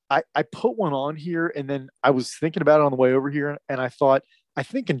 And I put one on here, and then I was thinking about it on the way over here, and I thought, I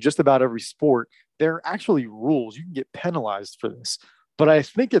think in just about every sport, there are actually rules. You can get penalized for this, but I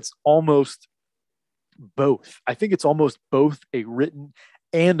think it's almost both. I think it's almost both a written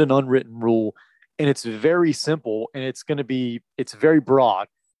and an unwritten rule. And it's very simple, and it's very broad.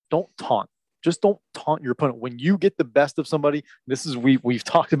 Don't taunt. Just don't taunt your opponent. When you get the best of somebody, we've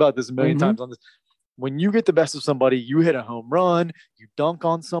talked about this a million times on this. When you get the best of somebody, you hit a home run, you dunk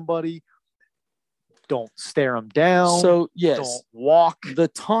on somebody, don't stare them down. So yes, don't walk. The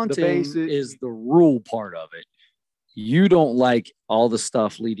taunting is the rule part of it. You don't like all the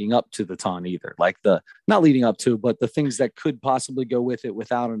stuff leading up to the taunt either. Like not leading up to, but the things that could possibly go with it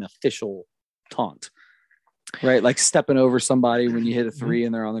without an official taunt, right? Like stepping over somebody when you hit a 3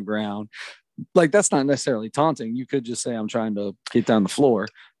 and they're on the ground. Like that's not necessarily taunting. You could just say, "I'm trying to get down the floor."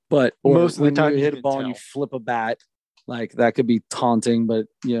 But most of the time, you hit a ball and you flip a bat, like that could be taunting. But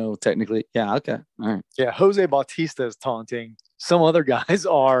technically, okay, all right. Yeah, Jose Bautista is taunting. Some other guys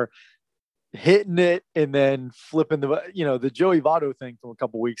are hitting it and then flipping the Joey Votto thing from a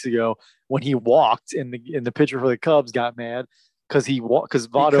couple weeks ago when he walked and the pitcher for the Cubs got mad because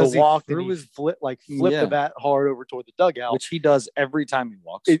Votto walked and he flipped the bat hard over toward the dugout, which he does every time he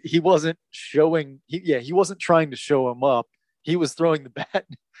walks. He wasn't showing. He wasn't trying to show him up. He was throwing the bat.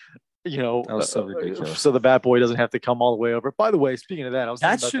 That was so ridiculous. So the bat boy doesn't have to come all the way over. By the way, speaking of that,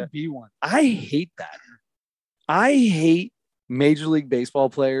 that should be one. I hate that. I hate Major League Baseball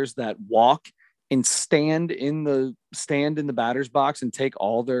players that walk and stand in the batter's box and take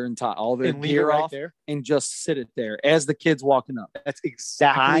all their gear right off there and just sit it there as the kid's walking up. That's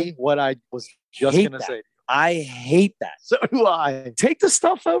exactly what I was just going to say. I hate that. So do I. Take the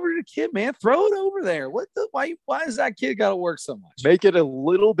stuff over to the kid, man. Throw it over there. Why does that kid got to work so much? Make it a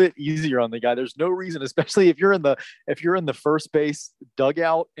little bit easier on the guy. There's no reason, especially if you're in the first base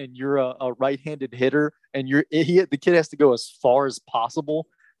dugout and you're a right-handed hitter and the kid has to go as far as possible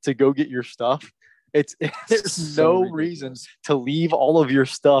to go get your stuff. There's no reason to leave all of your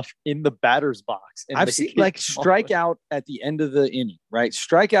stuff in the batter's box. I've seen strike out at the end of the inning, right?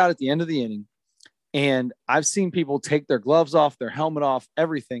 Strike out at the end of the inning. And I've seen people take their gloves off, their helmet off,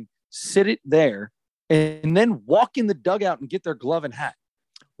 everything, sit it there, and then walk in the dugout and get their glove and hat.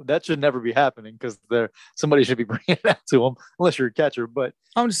 That should never be happening because somebody should be bringing that to them, unless you're a catcher. But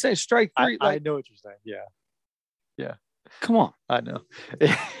I'm just saying, strike three. I know what you're saying. Yeah. Come on. I know.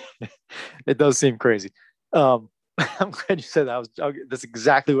 It does seem crazy. I'm glad you said that. That's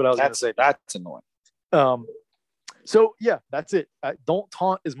exactly what I was going to say. That's annoying. So yeah, that's it. Don't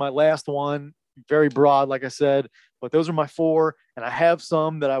taunt is my last one. Very broad, like I said, but those are my 4, and I have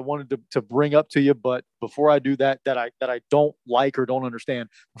some that I wanted to bring up to you. But before I do that I don't like or don't understand.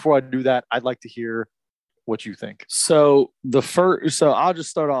 Before I do that, I'd like to hear what you think. So I'll just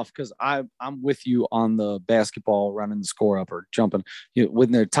start off because I'm with you on the basketball running the score up or jumping.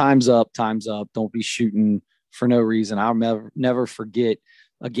 When their time's up. Don't be shooting for no reason. I'll never forget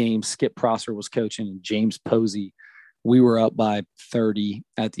a game Skip Prosser was coaching and James Posey. We were up by 30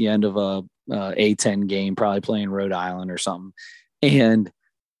 at the end of a A10 game, probably playing Rhode Island or something. And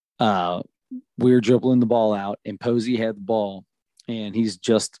we were dribbling the ball out and Posey had the ball and he's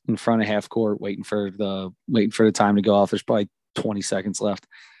just in front of half court waiting for the time to go off. There's probably 20 seconds left.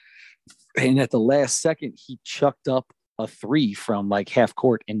 And at the last second, he chucked up a 3 from like half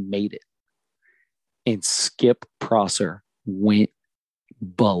court and made it. And Skip Prosser went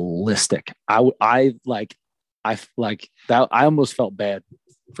ballistic. I almost felt bad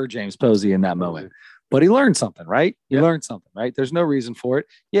for James Posey in that moment, but he learned something, right? Learned something, right? There's no reason for it.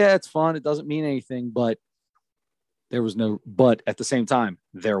 Yeah, it's fun. It doesn't mean anything, but at the same time,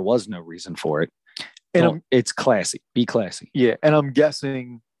 there was no reason for it. And it's classy. Be classy. Yeah. And I'm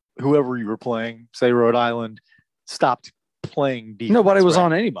guessing whoever you were playing, say Rhode Island, stopped playing defense. Nobody was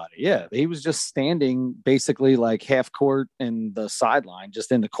on anybody. Yeah. He was just standing basically like half court in the sideline,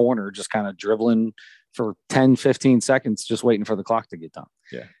 just in the corner, just kind of dribbling for 10, 15 seconds, just waiting for the clock to get done.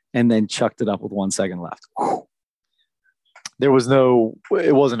 Yeah. And then chucked it up with 1 second left. Whew. It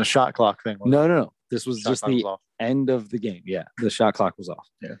wasn't a shot clock thing. No. This was just the end of the game. Yeah. The shot clock was off.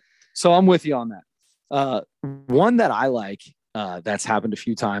 Yeah. So I'm with you on that. One that I like, that's happened a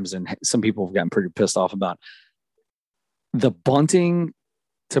few times and some people have gotten pretty pissed off about the bunting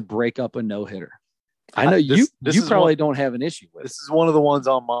to break up a no-hitter. I know you probably don't have an issue with. This is one of the ones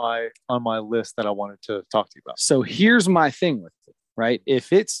on my list that I wanted to talk to you about. So here's my thing with it, right?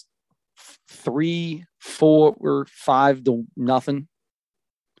 If it's 3, 4, or 5 to nothing,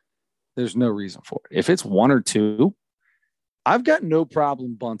 there's no reason for it. If it's 1 or 2, I've got no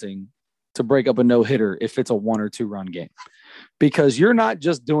problem bunting to break up a no-hitter if it's a 1 or 2 run game, because you're not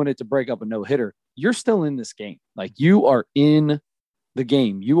just doing it to break up a no-hitter. You're still in this game. Like, you are in the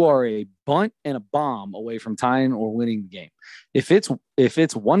game. You are a bunt and a bomb away from tying or winning the game. If it's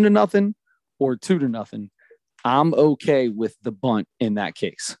 1 to nothing or 2 to nothing, I'm okay with the bunt in that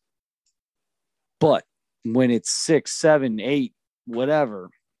case. But when it's 6, 7, 8, whatever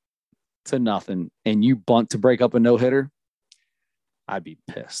to nothing, and you bunt to break up a no-hitter, I'd be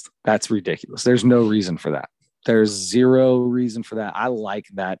pissed. That's ridiculous. There's no reason for that. There's zero reason for that. I like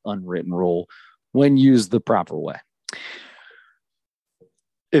that unwritten rule when used the proper way.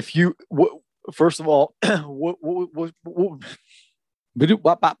 First of all, I'm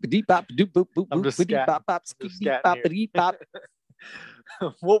just scatting.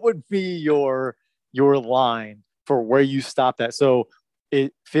 What would be your line for where you stop that? So,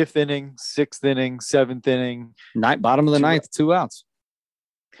 5th inning, 6th inning, 7th inning, bottom of the 9th, 2 outs.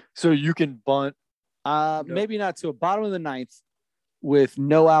 So you can bunt. Maybe not to a bottom of the 9th with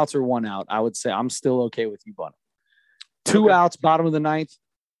no outs or 1 out. I would say I'm still okay with you bunting. 2 outs, bottom of the 9th.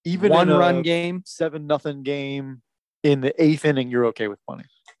 Even 1 run game, 7-0 game in the 8th inning, you're okay with bunting.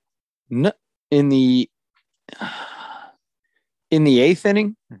 No, in the 8th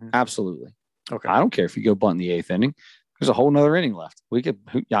inning, absolutely. Okay. I don't care if you go bunt in the 8th inning. There's a whole nother inning left.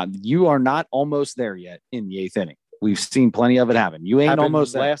 You are not almost there yet in the 8th inning. We've seen plenty of it happen. You ain't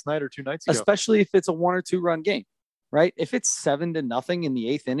almost there. Last night or 2 nights ago. Especially if it's a 1 or 2 run game, right? If it's 7-0 in the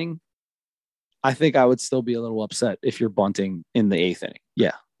 8th inning, I think I would still be a little upset if you're bunting in the 8th inning.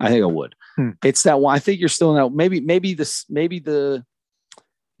 Yeah, I think I would. It's that one. I think you're still in that.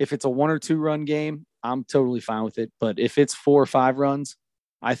 If it's a 1 or 2 run game, I'm totally fine with it. But if it's 4 or 5 runs,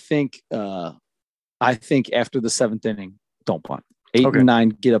 I think after the 7th inning, don't punt. 8 and 9,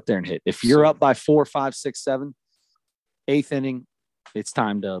 get up there and hit. If you're up by 4, 5, 6, 7, 8th inning, it's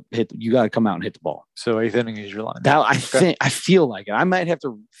time to hit. You got to come out and hit the ball. So 8th inning is your line. I feel like it. I might have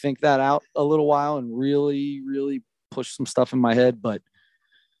to think that out a little while and really, really push some stuff in my head. But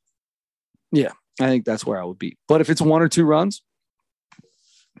yeah, I think that's where I would be. But if it's 1 or 2 runs,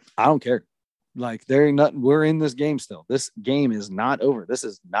 I don't care. Like, there ain't nothing. We're in this game still. This game is not over. This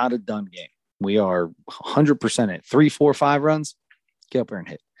is not a done game. We are 100% it. 3, 4, 5 runs, get up there and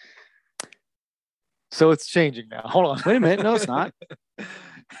hit. So it's changing now. Hold on. Wait a minute. No, it's not.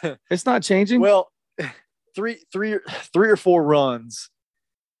 It's not changing. Well, three or 4 runs,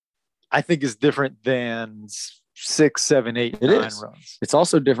 I think, is different than 6, 7, 8, 9 runs. It's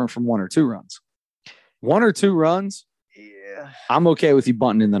also different from 1 or 2 runs. 1 or 2 runs, yeah, I'm okay with you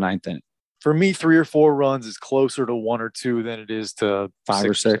bunting in the 9th inning. For me, 3 or 4 runs is closer to 1 or 2 than it is to 5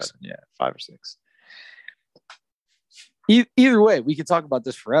 or 6. Yeah, 5 or 6. Either way, we could talk about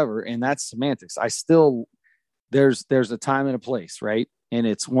this forever, and that's semantics. There's a time and a place, right? And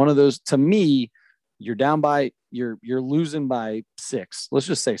it's one of those. To me, you're losing by 6. Let's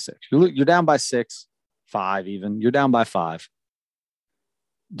just say 6. You're down by 6, 5 even. You're down by 5.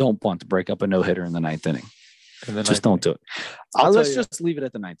 Don't punt to break up a no-hitter in the 9th inning. Just don't do it. Let's just leave it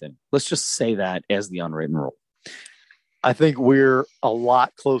at the 9th inning. Let's just say that as the unwritten rule. I think we're a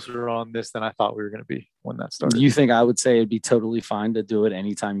lot closer on this than I thought we were going to be when that started. You think I would say it'd be totally fine to do it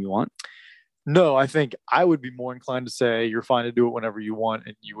anytime you want? No, I think I would be more inclined to say you're fine to do it whenever you want,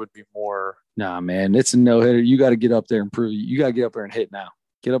 and you would be more. Nah, man, it's a no-hitter. You got to get up there and prove it. You got to get up there and hit now.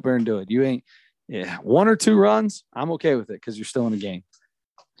 Get up there and do it. You ain't 1 or 2 runs, I'm okay with it because you're still in the game.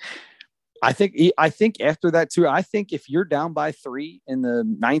 I think after that too, I think if you're down by 3 in the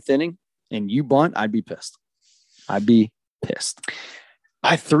 9th inning and you bunt, I'd be pissed. By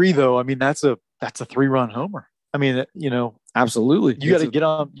 3 though, I mean that's a 3-run homer. I mean, absolutely. You got to get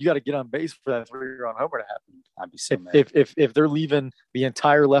on base for that 3-run homer to happen. I'd be so mad. If they're leaving the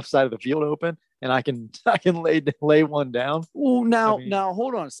entire left side of the field open and I can lay one down. Well, now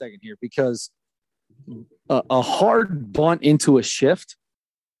hold on a second here, because a hard bunt into a shift,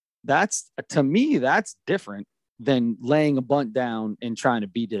 to me that's different than laying a bunt down and trying to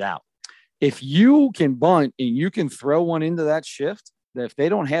beat it out. If you can bunt and you can throw one into that shift, that if they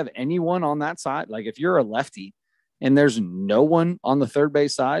don't have anyone on that side, like if you're a lefty and there's no one on the third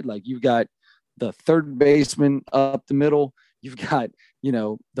base side, like you've got the third baseman up the middle, you've got,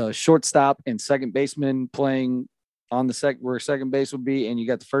 the shortstop and second baseman playing on the where second base would be, and you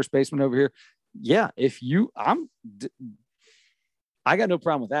got the first baseman over here. Yeah. I got no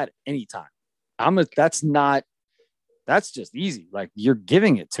problem with that anytime. That's just easy. Like, you're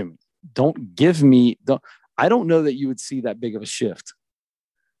giving it to me. I don't know that you would see that big of a shift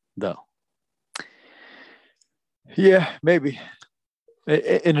though. Yeah, maybe.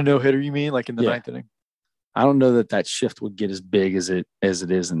 In a no-hitter, you mean, like in the 9th inning? I don't know that shift would get as big as it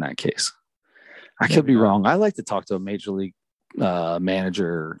is in that case. I could be wrong. I like to talk to a major league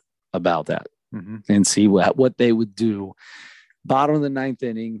manager about that and see what they would do. Bottom of the 9th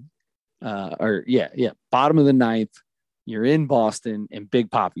inning, bottom of the 9th, you're in Boston and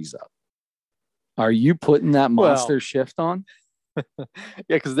Big Papi's up. Are you putting that monster shift on? Yeah,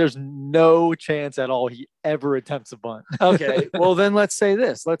 because there's no chance at all he ever attempts a bunt. Okay, well then let's say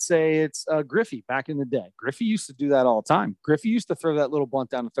this. Let's say it's Griffey back in the day. Griffey used to do that all the time. Griffey used to throw that little bunt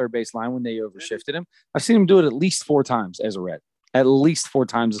down the third base line when they overshifted him. I've seen him do it at least 4 times as a Red. At least 4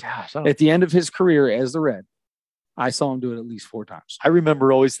 times. Gosh, at the end of his career as the Red, I saw him do it at least 4 times. I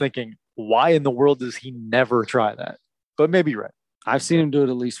remember always thinking, why in the world does he never try that? But maybe you're right. I've seen him do it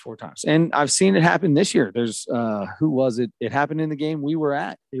at least 4 times. And I've seen it happen this year. There's who was it? It happened in the game we were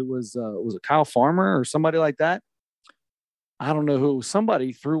at. It was it Kyle Farmer or somebody like that? I don't know who.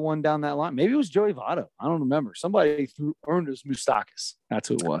 Somebody threw one down that line. Maybe it was Joey Votto. I don't remember. Somebody threw Ernest Moustakas. That's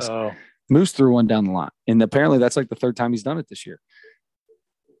who it was. Oh. Moose threw one down the line. And apparently that's like the 3rd time he's done it this year.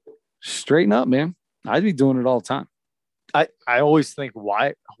 Straighten up, man. I'd be doing it all the time. I always think,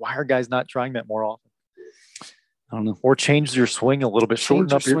 why are guys not trying that more often? I don't know. Or change your swing a little bit.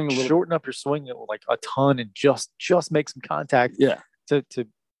 Shorten up your swing like a ton and just make some contact. Yeah. To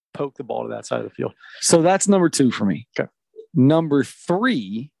poke the ball to that side of the field. So that's number 2 for me. Okay. Number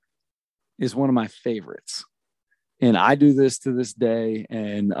 3 is one of my favorites. And I do this to this day.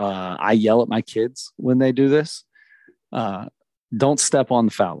 And I yell at my kids when they do this. Don't step on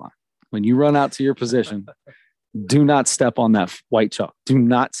the foul line. When you run out to your position, do not step on that white chalk. Do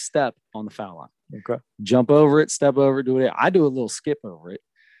not step on the foul line. Okay. Jump over it, step over it, do it. I do a little skip over it.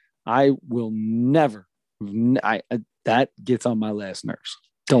 I will never. That gets on my last nerves.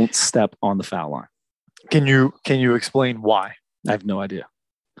 Don't step on the foul line. Can you explain why? I have no idea,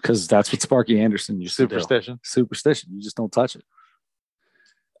 because that's what Sparky Anderson used to do. Superstition. You just don't touch it.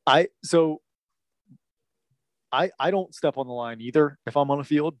 I don't step on the line either if I'm on a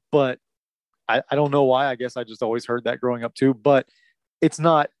field, but I don't know why. I guess I just always heard that growing up too. But it's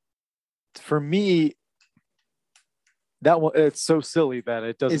not for me. That one, it's so silly that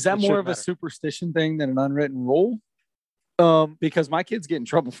it doesn't. Is that more of a superstition thing than an unwritten rule? Because my kids get in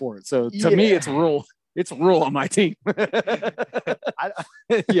trouble for it. So to me, it's a rule. It's a rule on my team. I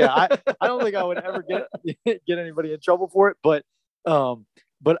don't think I would ever get anybody in trouble for it. But I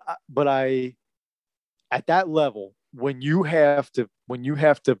at that level, when you have to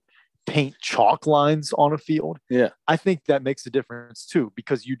paint chalk lines on a field, I think that makes a difference too,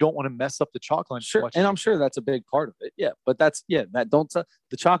 because you don't want to mess up the chalk line. Sure, and I'm sure that's a big part of it. Yeah, but the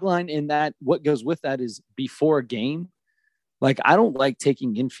chalk line in that, what goes with that is before a game. Like, I don't like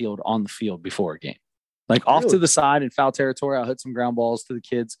taking infield on the field before a game. Like, off to the side in foul territory, I'll hit some ground balls to the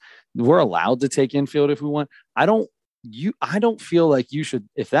kids. We're allowed to take infield if we want. I don't feel like you should,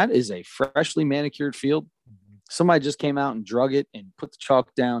 if that is a freshly manicured field, somebody just came out and drug it and put the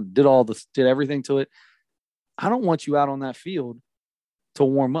chalk down, did everything to it. I don't want you out on that field to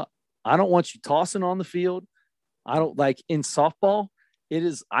warm up. I don't want you tossing on the field. I don't like in softball.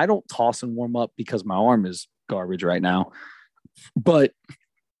 I don't toss and warm up because my arm is garbage right now. But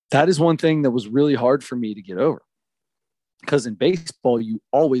that is one thing that was really hard for me to get over, because in baseball, you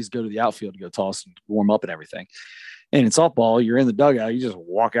always go to the outfield to go toss and warm up and everything. And in softball, you're in the dugout. You just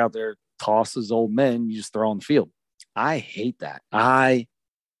walk out there, toss as old men, you just throw on the field. I hate that.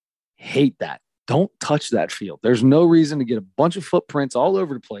 Don't touch that field. There's no reason to get a bunch of footprints all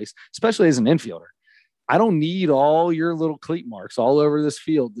over the place, especially as an infielder. I don't need all your little cleat marks all over this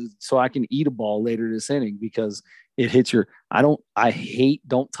field so I can eat a ball later this inning because it hits your –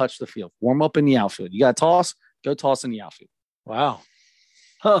 don't touch the field. Warm up in the outfield. You got to toss, go toss in the outfield. Wow.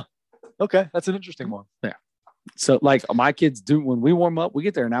 Huh. Okay. That's an interesting one. Yeah. So, like my kids do, when we warm up, we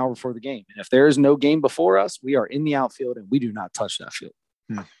get there an hour before the game. And if there is no game before us, we are in the outfield and we do not touch that field.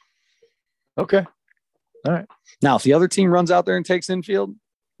 Okay. All right. Now, if the other team runs out there and takes infield,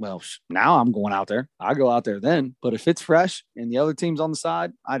 well, now I'm going out there. I go out there then. But if it's fresh and the other team's on the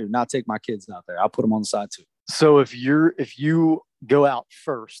side, I do not take my kids out there. I'll put them on the side too. So if you go out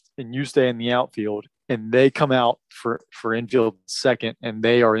first and you stay in the outfield and they come out for infield second and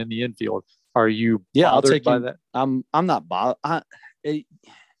they are in the infield, are you bothered by that? I'm not bothered.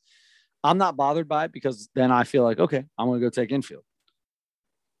 I'm not bothered by it, because then I feel like, okay, I'm going to go take infield.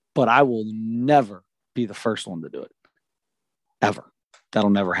 But I will never be the first one to do it. Ever. That'll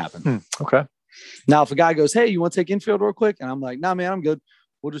never happen. Okay. Now, if a guy goes, hey, you want to take infield real quick? And I'm like, nah, man, I'm good.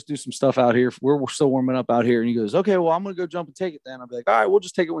 We'll just do some stuff out here. We're still warming up out here. And he goes, okay, well, I'm going to go jump and take it then. I'll be like, all right, we'll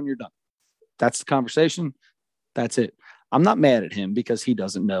just take it when you're done. That's the conversation. That's it. I'm not mad at him because he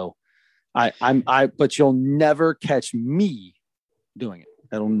doesn't know. But you'll never catch me doing it.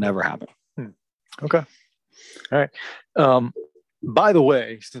 That'll never happen. Okay. All right. By the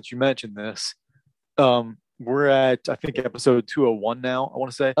way, since you mentioned this, we're at, I think, episode 201 now, I want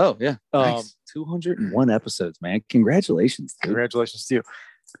to say. Oh, yeah. Nice. 201 episodes, man. Congratulations. Dude. Congratulations to you.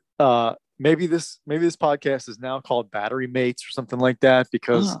 Maybe this podcast is now called Battery Mates or something like that,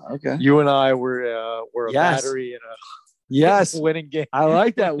 because you and I were a battery in a winning game. I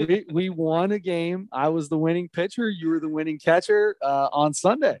like that. We won a game. I was the winning pitcher. You were the winning catcher on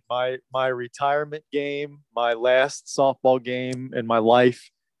Sunday. My retirement game, my last softball game in my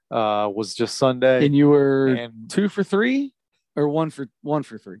life was just Sunday. And you were 2 for 3 or 1 for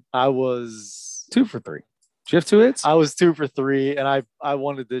 3? I was 2 for 3. Did you have 2 hits? I was 2 for 3, and I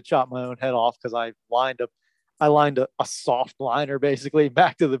wanted to chop my own head off because I lined a soft liner basically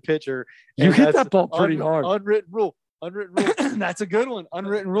back to the pitcher. You hit that ball pretty hard. Unwritten rule. That's a good one.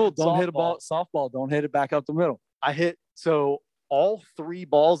 Unwritten rule. Don't hit a ball. Softball. Don't hit it back up the middle. So all 3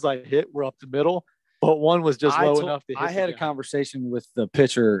 balls I hit were up the middle, but one was just low enough to hit. I had a conversation with the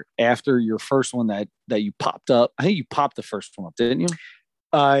pitcher after your first one that you popped up. I think you popped the first one up, didn't you?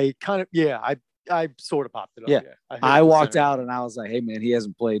 I sort of popped it up. Yeah. I walked out and I was like, hey man, he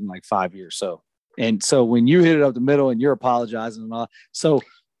hasn't played in like 5 years. So when you hit it up the middle and you're apologizing and all, so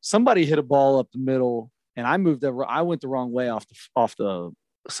somebody hit a ball up the middle and I went the wrong way off the.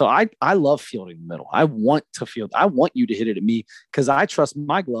 So I love fielding the middle. I want to field. I want you to hit it at me because I trust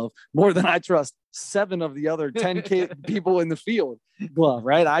my glove more than I trust 7 of the other 10 people in the field glove,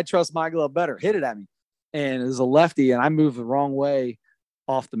 right? I trust my glove better. Hit it at me. And it was a lefty and I moved the wrong way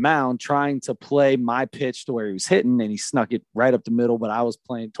off the mound trying to play my pitch to where he was hitting, and he snuck it right up the middle, but I was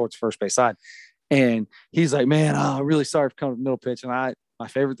playing towards first base side. And he's like, man, I'm really sorry for coming to the middle pitch. And my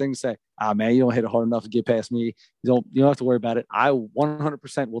favorite thing to say, man, you don't hit it hard enough to get past me. You don't have to worry about it. I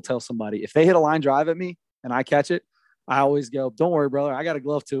 100% will tell somebody if they hit a line drive at me and I catch it, I always go, don't worry, brother, I got a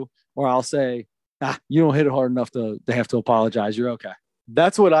glove too. Or I'll say, you don't hit it hard enough to have to apologize. You're okay.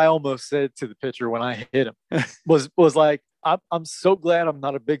 That's what I almost said to the pitcher when I hit him was like, I'm so glad I'm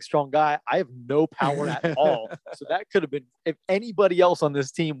not a big, strong guy. I have no power at all. So that could have been, if anybody else on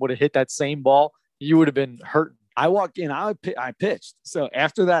this team would have hit that same ball, you would have been hurt. I walked in, I pitched. So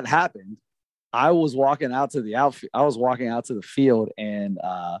after that happened, I was walking out to the outfield. I was walking out to the field, and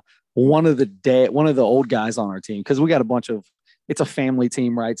one of the old guys on our team, because we got it's a family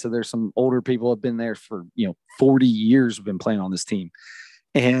team, right? So there's some older people who have been there for 40 years, have been playing on this team,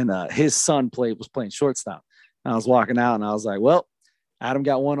 and his son was playing shortstop. And I was walking out, and I was like, well, Adam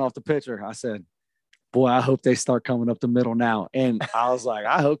got one off the pitcher. I said, boy, I hope they start coming up the middle now. And I was like,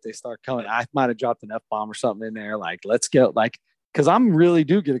 I hope they start coming. I might have dropped an F-bomb or something in there. Like, let's go. Like, because I'm really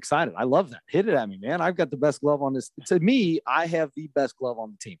do get excited. I love that. Hit it at me, man. I've got the best glove on this. To me, I have the best glove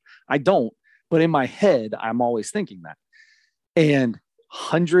on the team. I don't, but in my head, I'm always thinking that. And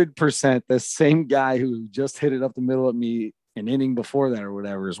 100% the same guy who just hit it up the middle of me an inning before that or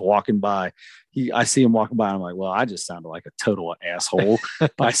whatever is walking by. I see him walking by, and I'm like, well, I just sounded like a total asshole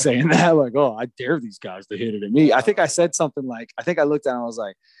by saying that. Like, oh, I dare these guys to hit it at me. I think I said something like, I think I looked at him, I was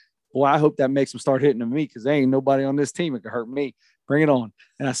like, well, I hope that makes them start hitting at me, because there ain't nobody on this team that can hurt me. Bring it on.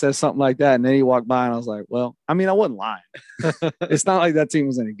 And I said something like that, and then he walked by, and I was like, well, I mean, I wasn't lying. It's not like that team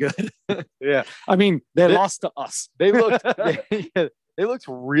was any good. Yeah. I mean, they lost to us. They looked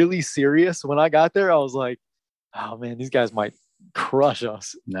really serious when I got there. I was like, oh man, these guys might crush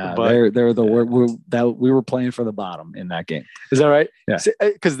us. Nah, we were playing for the bottom in that game. Is that right? Yeah.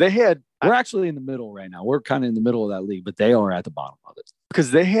 Because we're actually in the middle right now. We're kind of in the middle of that league, but they are at the bottom of it.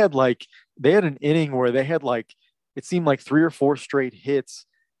 Because they had an inning where they had it seemed like 3 or 4 straight hits.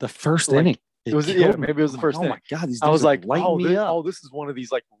 The first inning. Maybe it was the first inning. Oh my God. I was like, this is one of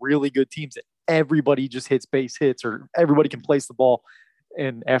these really good teams that everybody just hits base hits, or everybody can place the ball.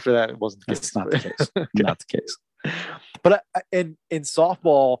 And after that, it wasn't the case. It's not the case. Not the case. But in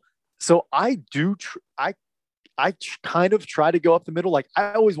softball, so I kind of try to go up the middle. Like,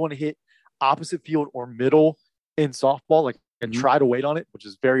 I always want to hit opposite field or middle in softball, and try to wait on it, which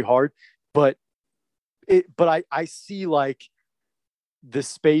is very hard. But I see the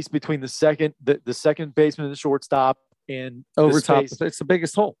space between the second baseman and the shortstop and over top. It's the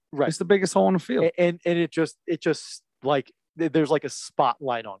biggest hole. Right. It's the biggest hole in the field. And it just there's a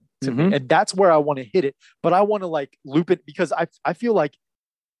spotlight on it to me, and that's where I want to hit it. But I want to loop it, because I feel like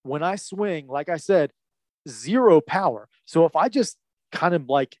when I swing, like I said, 0 power. So if I just kind of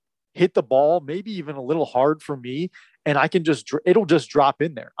hit the ball, maybe even a little hard for me, and I can it'll just drop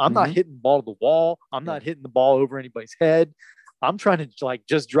in there. I'm not hitting the ball to the wall. I'm not hitting the ball over anybody's head. I'm trying to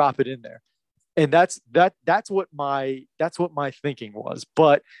just drop it in there. And that's what my thinking was.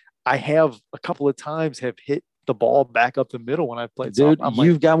 But I have a couple of times have hit the ball back up the middle when I played. Dude,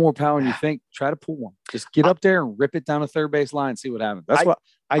 you've got more power than you think. Try to pull one. Just get up there and rip it down the third base line and see what happens. That's what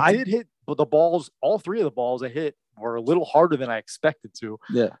I did hit, but the balls, all 3 of the balls I hit were a little harder than I expected to.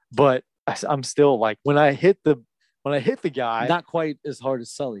 Yeah. But I'm still when I hit the guy, not quite as hard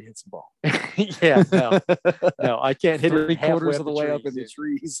as Sully hits the ball. Yeah, no, I can't hit it 3/4 of the way up in the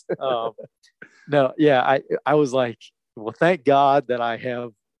trees. No, yeah, I was like, well, thank God that I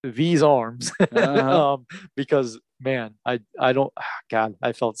have these arms, because man, I don't, God,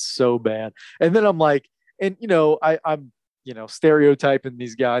 I felt so bad. And then I'm like, and I'm stereotyping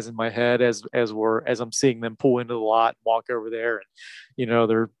these guys in my head as I'm seeing them pull into the lot and walk over there, and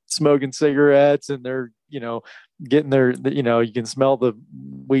they're smoking cigarettes, and they're getting their, you can smell the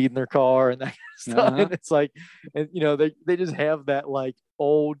weed in their car and that kind of stuff. And it's like, and they just have that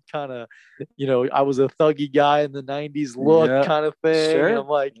old kind of, I was a thuggy guy in the 90s look kind of thing. Sure. And I'm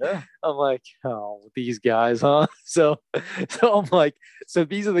like, oh, these guys, huh? So I'm like, so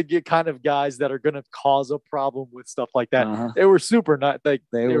these are the kind of guys that are going to cause a problem with stuff like that. They were super nice. They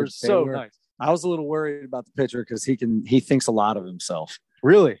were so nice. I was a little worried about the pitcher, because he thinks a lot of himself.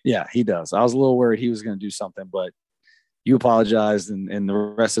 Really? Yeah, he does. I was a little worried he was going to do something, but you apologized and the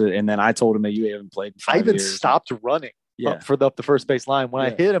rest of it. And then I told him that you haven't played in 5 years. I even stopped running up the first base line. When I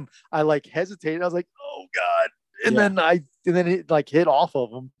hit him, I hesitated. I was like, oh God. And then it hit off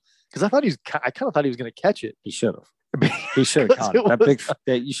of him, because I kind of thought he was going to catch it. He should have. He should have caught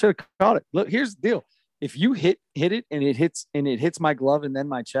it. You should have caught it. Look, here's the deal. If you hit it and it hits my glove and then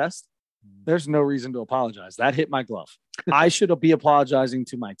my chest, There's no reason to apologize. That hit my glove. I should be apologizing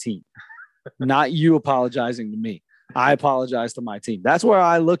to my team, not you apologizing to me. I apologize to my team. That's where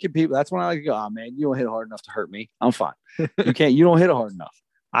I look at people. That's when I like to go, oh, man, you don't hit hard enough to hurt me. I'm fine. You don't hit it hard enough.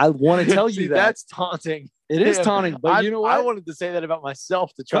 I want to tell you that. That's taunting. It is taunting, but you know what? I wanted to say that about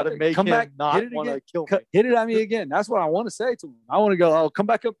myself to try to make him back, not want to kill me. Hit it at me again. That's what I want to say to him. I want to go, come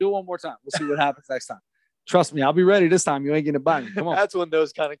back up, do it one more time. We'll see what happens next time. Trust me, I'll be ready this time. You ain't going to buy me. Come on. That's when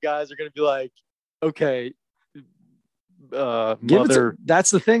those kind of guys are going to be like, okay,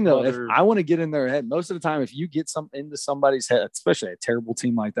 that's the thing, though. If I want to get in their head, most of the time, if you get into somebody's head, especially a terrible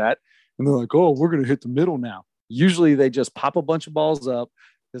team like that, and they're like, oh, we're going to hit the middle now. Usually they just pop a bunch of balls up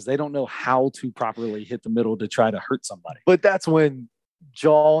because they don't know how to properly hit the middle to try to hurt somebody. But that's when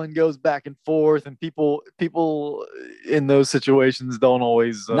jawing goes back and forth, and people in those situations don't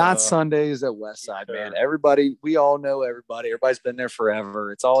always. Not Sundays at Westside, man. Everybody, we all know everybody. Everybody's been there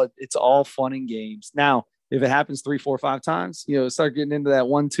forever. It's all fun and games. Now, if it happens 3, 4, 5 times, start getting into that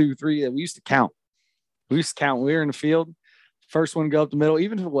 1, 2, 3 that we used to count. When we were in the field. First one go up the middle,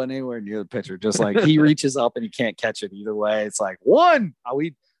 even if it wasn't anywhere near the pitcher, just like he reaches up and he can't catch it either way. It's like 1.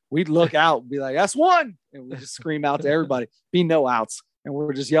 We'd look out and be like, that's 1. And we just scream out to everybody, be no outs. And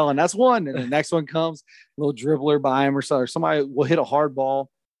we're just yelling, that's 1. And the next one comes, a little dribbler by him or somebody will hit a hard ball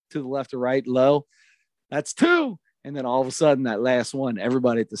to the left or right low. That's 2. And then all of a sudden that last one,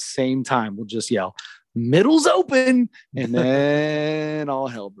 everybody at the same time will just yell, middle's open. And then all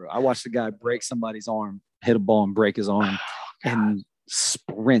hell, bro. I watched the guy break somebody's arm, hit a ball and break his arm. And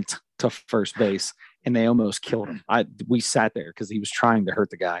sprint to first base, and they almost killed him. We sat there because he was trying to hurt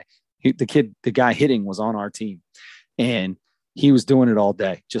the guy. The guy hitting was on our team, and he was doing it all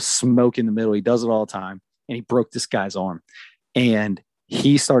day, just smoking the middle. He does it all the time, and he broke this guy's arm. And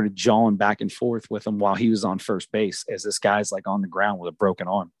he started jawing back and forth with him while he was on first base as this guy's like on the ground with a broken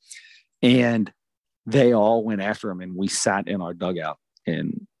arm. And they all went after him, and we sat in our dugout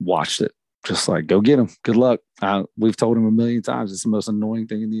and watched it. Just like, go get him. Good luck. We've told him a million times. It's the most annoying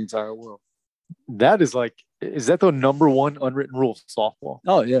thing in the entire world. Is that the number one unwritten rule of softball?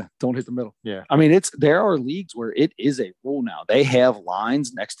 Oh, yeah. Don't hit the middle. Yeah. I mean, there are leagues where it is a rule now. They have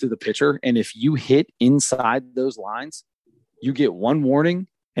lines next to the pitcher. And if you hit inside those lines, you get 1 warning,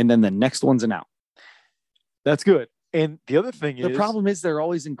 and then the next one's an out. That's good. And the other thing the problem is they're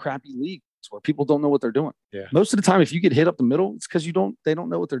always in crappy leagues where people don't know what they're doing. Yeah. Most of the time, if you get hit up the middle, it's because they don't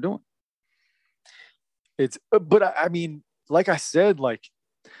know what they're doing. But I mean, like I said,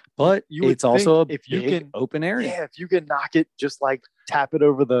 but it's also if you can open area. Yeah, if you can knock it, just like tap it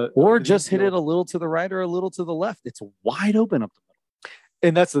over or just hit it a little to the right or a little to the left. It's wide open up the middle.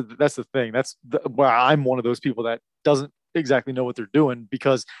 And that's the thing. That's where I'm one of those people that doesn't exactly know what they're doing,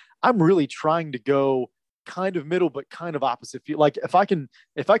 because I'm really trying to go kind of middle, but kind of opposite field. Like if I can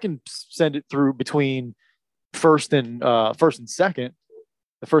send it through between first and second,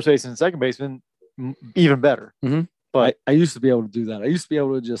 the first baseman and second baseman, even better. Mm-hmm. But I used to be able to do that. I used to be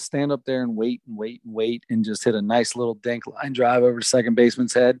able to just stand up there and wait and just hit a nice little dink line drive over the second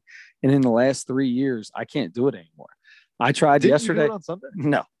baseman's head. And in the last 3 years, I can't do it anymore. I tried yesterday. You do it on Sunday?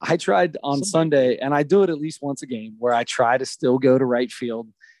 No, I tried on Sunday, and I do it at least once a game where I try to still go to right field,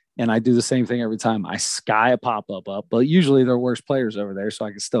 and I do the same thing every time. I sky a pop-up up, but usually there are worse players over there, so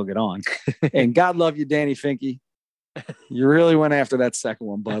I can still get on. And God love you, Danny Finke. You really went after that second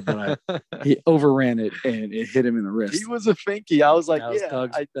one, bud, but he overran it and it hit him in the wrist. He was a Finke. I was like,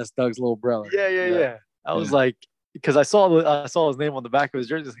 that's Doug's little brother. Yeah. I was like, because I saw his name on the back of his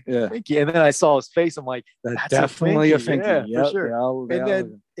jersey, Finke, and then I saw his face. I'm like, that's definitely a Finke. Yeah, yep, for sure. And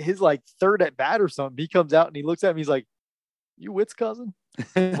then his third at bat or something, he comes out and he looks at me. He's like, "You Witt's cousin?"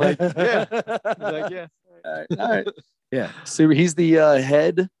 I'm like, yeah. He's like, yeah. All right. Yeah. So he's the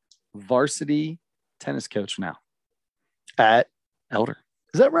head varsity tennis coach now at Elder.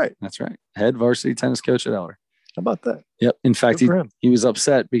 Is that right? That's right. Head varsity tennis coach at Elder. How about that? Yep. In fact, he was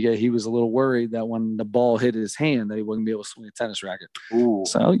upset because he was a little worried that when the ball hit his hand, that he wouldn't be able to swing a tennis racket. Ooh.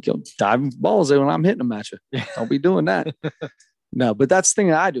 So you diving balls in when I'm hitting them at you. Don't be doing that. No, but that's the thing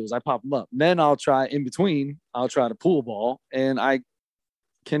that I do is I pop them up. Then I'll try to pull a ball, and I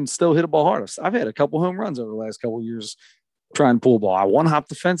can still hit a ball hard. I've had a couple home runs over the last couple of years trying to pull a ball. I one-hopped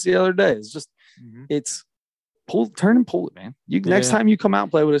the fence the other day. It's just, it's turn and pull it, man. Next time you come out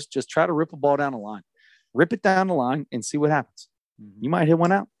and play with us, just try to rip a ball down the line. Rip it down the line and see what happens. You might hit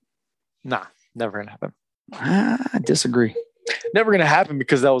one out. Nah, never going to happen. I disagree. Never going to happen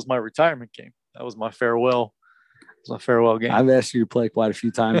because that was my retirement game. That was my farewell. It was my farewell game. I've asked you to play quite a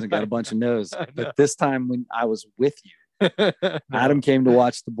few times and got a bunch of no's. But this time when I was with you, Adam came to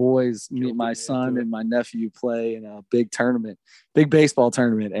watch the boys, meet my me son into it. and my nephew play in a big tournament, big baseball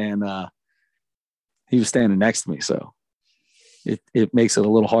tournament, and he was standing next to me, so it makes it a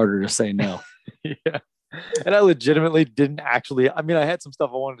little harder to say no. Yeah. And I legitimately didn't actually. I mean, I had some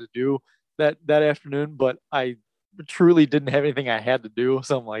stuff I wanted to do that afternoon, but I truly didn't have anything I had to do.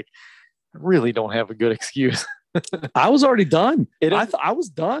 So I'm like, I really don't have a good excuse. I was already done. It I is- I was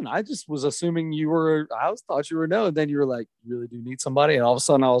done. I just was assuming you were. Thought you were no, and then you were like, "You really do need somebody," and all of a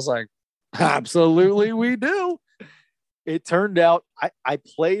sudden I was like, "Absolutely, we do." It turned out I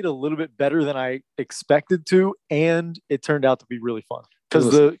played a little bit better than I expected to, and it turned out to be really fun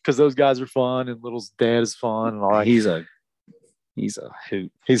because those guys are fun, and Little's dad is fun, and all that. He's a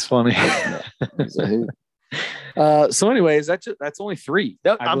hoot. He's funny. He's a hoot. So anyways, that's only 3.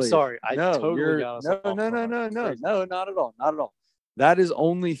 I'm believe. sorry. I No, totally got us off. no, not at all. Not at all. That is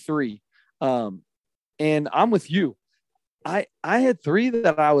only 3. And I'm with you. I had 3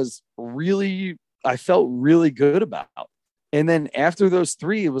 that I felt really good about. And then after those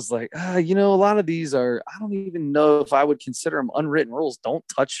 3, it was like, a lot of these are, I don't even know if I would consider them unwritten rules. Don't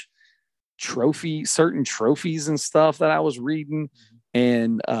touch certain trophies and stuff that I was reading.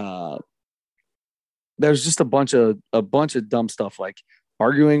 And there's just a bunch of dumb stuff, like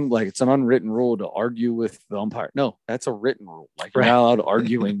arguing, like it's an unwritten rule to argue with the umpire. No, that's a written rule. Like you're not allowed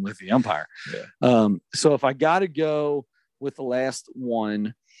arguing with the umpire. Yeah. So if I got to go with the last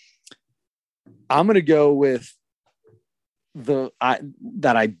one, I'm going to go with that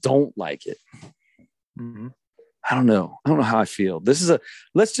I don't like it. Mm-hmm. I don't know how I feel.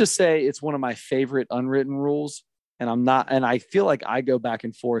 Let's just say it's one of my favorite unwritten rules. And I feel like I go back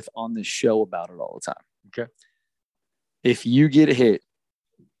and forth on this show about it all the time. Okay. If you get hit,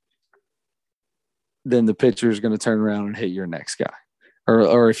 then the pitcher is going to turn around and hit your next guy.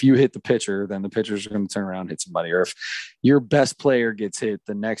 Or if you hit the pitcher, then the pitchers are going to turn around and hit somebody. Or if your best player gets hit,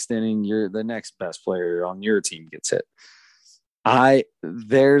 the next inning, the next best player on your team gets hit.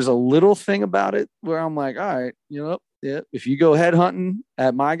 There's a little thing about it where I'm like, all right, if you go head hunting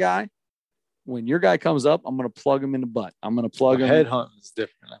at my guy, when your guy comes up, I'm going to plug him in the butt. I'm going to plug him. Head hunting is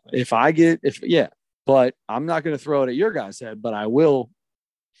different. I think. But I'm not going to throw it at your guy's head, but I will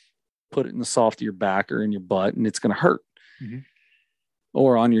put it in the soft of your back or in your butt, and it's going to hurt. Mm-hmm.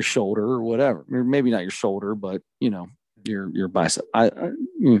 Or on your shoulder or whatever. Or maybe not your shoulder, but your bicep.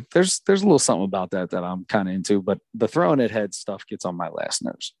 There's a little something about that I'm kind of into, but the throwing at head stuff gets on my last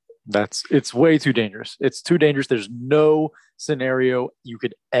nerves. It's way too dangerous. It's too dangerous. There's no scenario you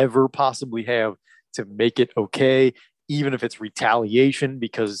could ever possibly have to make it okay, even if it's retaliation,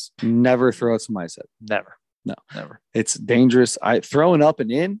 because never throw it to my head. Never. No, never. It's dangerous. Throwing up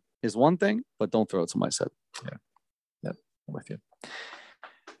and in is one thing, but don't throw it to my head. Yeah. I'm with you.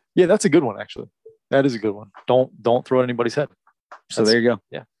 Yeah, that's a good one, actually. That is a good one. Don't throw at anybody's head. So there you go.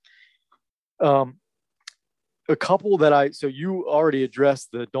 Yeah. A couple that so you already addressed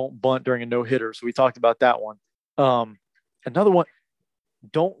the don't bunt during a no-hitter. So we talked about that one. Another one,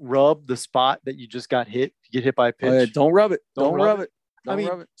 don't rub the spot that you just got hit. If you get hit by a pitch. Oh, yeah, don't rub it. Don't rub it.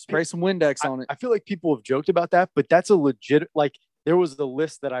 Rub it. Spray some Windex on it. I feel like people have joked about that, but that's a legit, like there was the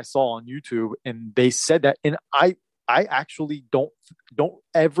list that I saw on YouTube and they said that. And I actually don't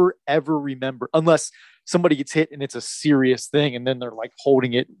ever remember, unless somebody gets hit and it's a serious thing. And then they're like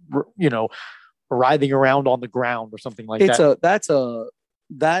holding it, writhing around on the ground or something like that.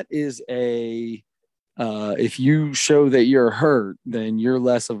 That is a, if you show that you're hurt, then you're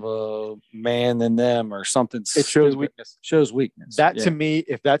less of a man than them or something. It shows weakness. Shows weakness. To me,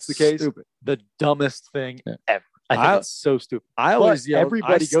 if that's the case, stupid. The dumbest thing ever. I think it's so stupid. I always yell.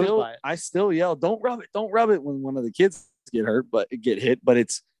 Everybody goes by it. I still yell, don't rub it when one of the kids get hit. But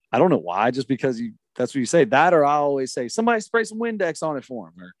I don't know why, just because that's what you say. That, or I always say, somebody spray some Windex on it for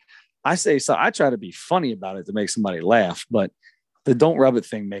him. Or I say, so I try to be funny about it to make somebody laugh, but the don't rub it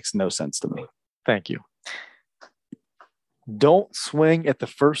thing makes no sense to me. Thank you. Don't swing at the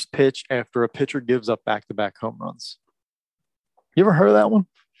first pitch after a pitcher gives up back-to-back home runs. You ever heard of that one?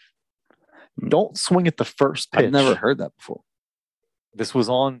 Don't swing at the first pitch. I've never heard that before. This was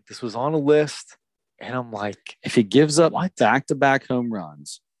on a list, and I'm like, if he gives up back-to-back home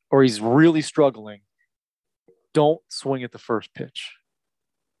runs, or he's really struggling, don't swing at the first pitch.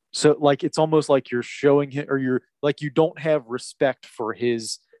 So, like, it's almost like you're showing him, or you're like, you don't have respect for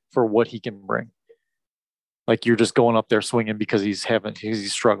what he can bring. Like, you're just going up there swinging because he's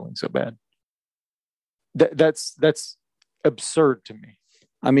struggling so bad. That's absurd to me.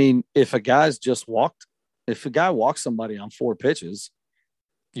 I mean, if a guy walks somebody on 4 pitches,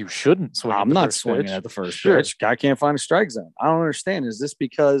 you shouldn't swing. I'm not swinging at the first pitch. Guy can't find a strike zone. I don't understand. Is this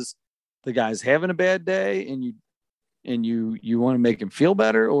because the guy's having a bad day and and you want to make him feel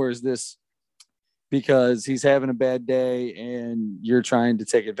better, or is this because he's having a bad day and you're trying to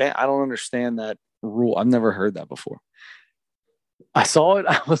take advantage? I don't understand that rule. I've never heard that before. I saw it.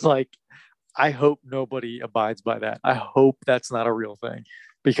 I was like, I hope nobody abides by that. I hope that's not a real thing,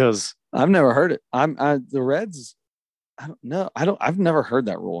 because I've never heard it. The Reds. I don't know. I've never heard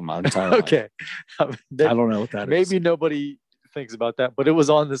that rule in my entire life. Okay. I don't know what that maybe is. Maybe nobody thinks about that, but it was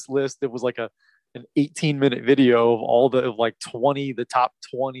on this list. It was like an 18-minute video of all the top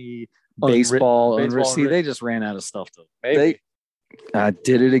 20 baseball. See, they just ran out of stuff to. I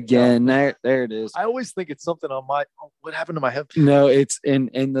did it again. No. There it is. I always think it's something on what happened to my head? No, it's and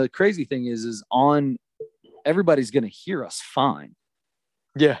the crazy thing is on everybody's going to hear us fine.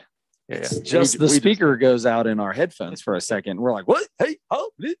 Yeah. It's just the speaker goes out in our headphones for a second. We're like, what? Hey, oh,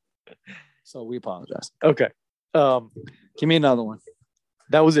 so we apologize. Okay. Give me another one.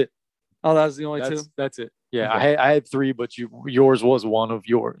 That was it. Oh, that was the only two? That's it. Yeah. Okay. I had three, but yours was one of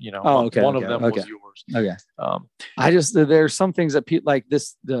your, okay. One of them was yours. Okay. There's some things that people like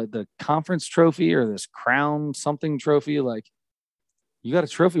this, the conference trophy or this crown something trophy. Like, you got a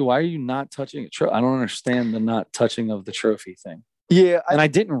trophy. Why are you not touching a trophy? I don't understand the not touching of the trophy thing. Yeah. And I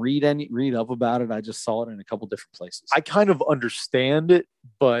didn't read up about it. I just saw it in a couple different places. I kind of understand it,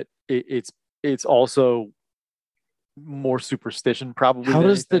 but it's also more superstition probably. How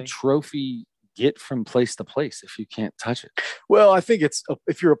does the trophy get from place to place if you can't touch it? Well, I think it's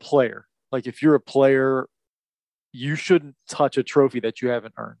if you're a player. Like, if you're a player, you shouldn't touch a trophy that you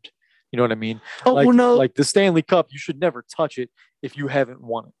haven't earned. You know what I mean? Oh, like, well, no. Like the Stanley Cup, you should never touch it if you haven't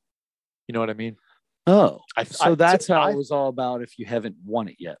won it. You know what I mean? Oh, that's how it was all about. If you haven't won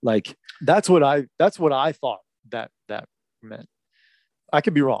it yet, like that's what I thought that meant. I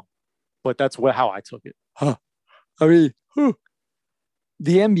could be wrong, but that's how I took it. Huh. I mean,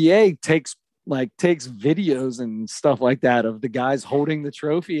 the NBA takes videos and stuff like that of the guys holding the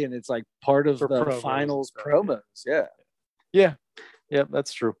trophy, and it's like part of the finals promos. Yeah,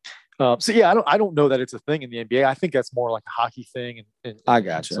 that's true. So yeah, I don't know that it's a thing in the NBA. I think that's more like a hockey thing, and I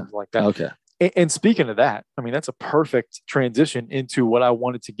gotcha. Something like that. Okay. And speaking of that, I mean, that's a perfect transition into what I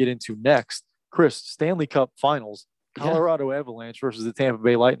wanted to get into next. Chris, Stanley Cup Finals, Colorado Avalanche versus the Tampa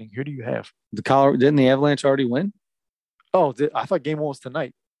Bay Lightning. Who do you have? Didn't the Avalanche already win? Oh, I thought game one was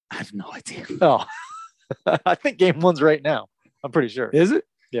tonight. I have no idea. Oh, I think game one's right now. I'm pretty sure. Is it?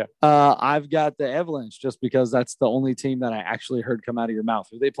 Yeah. I've got the Avalanche just because that's the only team that I actually heard come out of your mouth.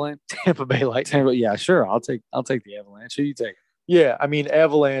 Who are they playing? Tampa Bay Lightning. Yeah, sure. I'll take the Avalanche. Who you take? Yeah, I mean,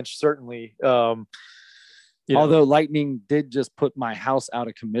 Avalanche certainly. Although Lightning did just put my house out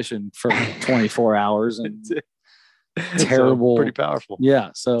of commission for 24 hours and terrible, pretty powerful. Yeah,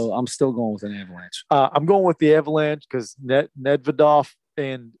 so I'm still going with an Avalanche. I'm going with the Avalanche because Nedvedov,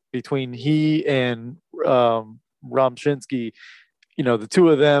 and between he and Romshinsky, the two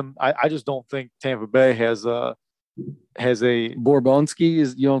of them, I just don't think Tampa Bay has a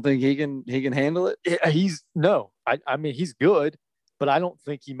Bourbonski. You don't think he can handle it? I mean, he's good, but I don't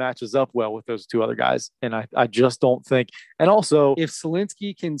think he matches up well with those two other guys. And I just don't think. And also, if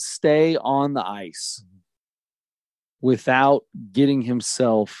Selinsky can stay on the ice without getting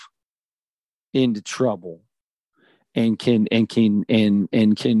himself into trouble and can get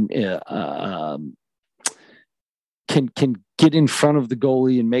in front of the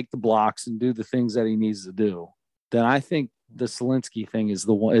goalie and make the blocks and do the things that he needs to do, then I think the Selinsky thing is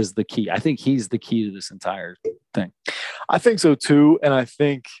the key. I think he's the key to this entire thing. I think so too, and I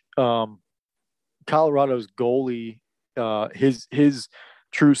think Colorado's goalie, his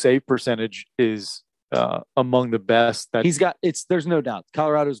true save percentage is among the best that he's got. There's no doubt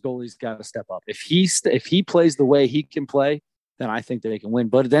Colorado's goalie's got to step up. If he plays the way he can play, then I think they can win.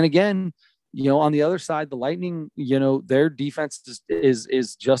 But then again, on the other side, the Lightning, their defense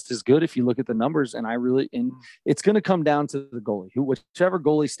is just as good if you look at the numbers. And it's going to come down to the goalie. Whichever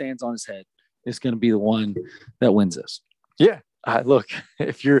goalie stands on his head is going to be the one that wins this. Yeah. Look,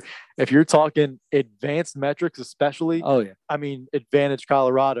 if you're talking advanced metrics, especially, I mean, advantage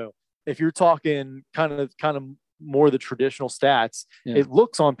Colorado. If you're talking kind of more the traditional stats, it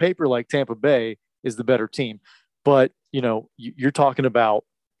looks on paper like Tampa Bay is the better team. But, you're talking about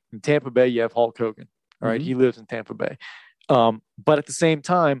in Tampa Bay, you have Hulk Hogan. All right. Mm-hmm. He lives in Tampa Bay. But at the same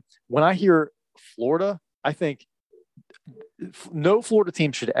time, when I hear Florida, I think no Florida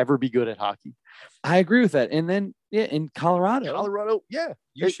team should ever be good at hockey. I agree with that. And then Yeah, in Colorado. Colorado, yeah.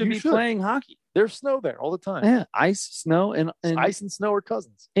 You should be playing hockey. There's snow there all the time. Yeah, ice, snow, and ice and snow are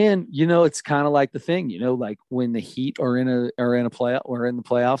cousins. And it's kind of like the thing, like when the Heat are in a playoff or in the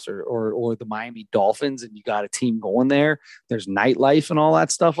playoffs or the Miami Dolphins, and you got a team going there. There's nightlife and all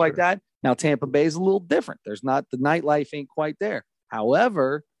that stuff like that. Now Tampa Bay is a little different. There's not the nightlife ain't quite there.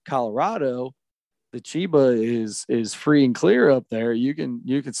 However, Colorado, the Chiba is free and clear up there. You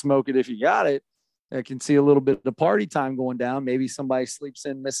can smoke it if you got it. I can see a little bit of party time going down. Maybe somebody sleeps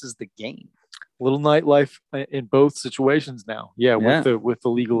in, misses the game. Little nightlife in both situations now. Yeah. With the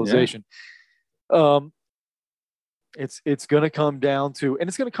legalization. Yeah. It's going to come down to, and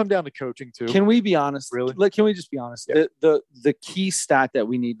it's going to come down to coaching too. Can we be honest? Really? Can we just be honest? Yeah. The key stat that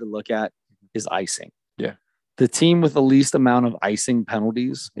we need to look at is icing. Yeah. The team with the least amount of icing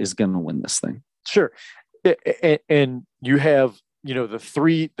penalties is going to win this thing. Sure. And you have, the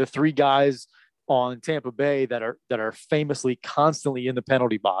three guys on Tampa Bay that are famously constantly in the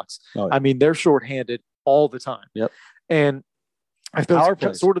penalty box. Oh, yeah. I mean, they're shorthanded all the time. Yep. And power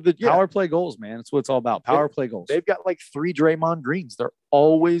play, sort of the power play goals, man. That's what it's all about. Power play goals. They've got like 3 Draymond Greens. They're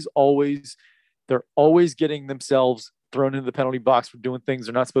always getting themselves thrown into the penalty box for doing things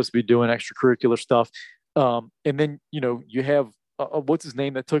they're not supposed to be doing, extracurricular stuff. And then, you have what's his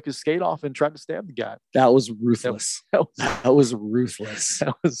name that took his skate off and tried to stab the guy. That was ruthless. That was ruthless.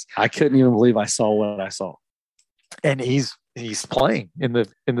 I couldn't even believe I saw what I saw. And he's playing in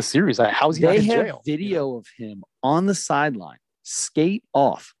the series. How's he not in jail? They have video of him on the sideline, skate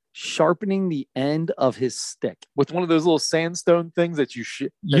off, sharpening the end of his stick with one of those little sandstone things that you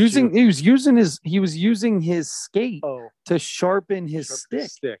He was using his skate to sharpen his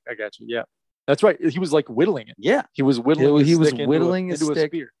stick. I got you. Yeah. That's right. He was like whittling it. Yeah. He was whittling his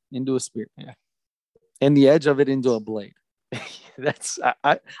stick into a spear. Yeah. And the edge of it into a blade.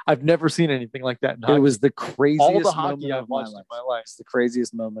 I've never seen anything like that. It was the craziest all the hockey I've watched in my life. It's the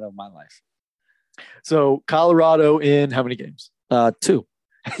craziest moment of my life. So Colorado in how many games? 2.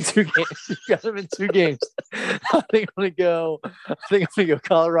 2 games. You got them in 2 games. I think I'm gonna go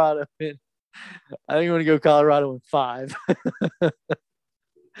Colorado in. I think I'm gonna go Colorado in 5.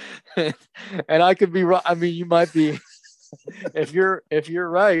 And I could be wrong. I mean, you might be. If you're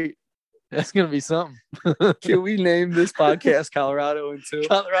right, that's gonna be something. Can we name this podcast Colorado in 2?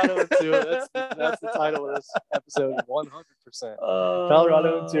 Colorado in 2. That's the title of this episode. 100%.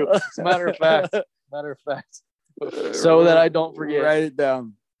 Colorado in 2. As a matter of fact. So that I don't forget. Write it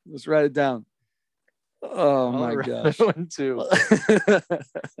down. Let's write it down. Oh my gosh. In 2.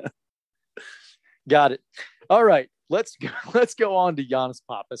 Got it. All right. Let's go on to Giannis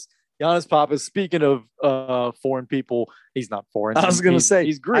Papas. Giannis Papas, speaking of foreign people, he's not foreign. I was going to say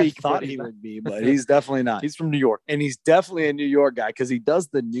he's Greek. I thought he would be, but he's definitely not. He's from New York. And he's definitely a New York guy because he does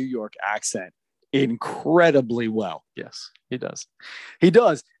the New York accent incredibly well. Yes, he does. He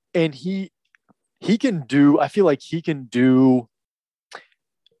does. And he can do, I feel like he can do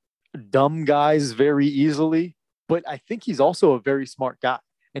dumb guys very easily, but I think he's also a very smart guy.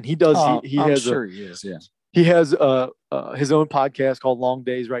 And he does, he has He has his own podcast called Long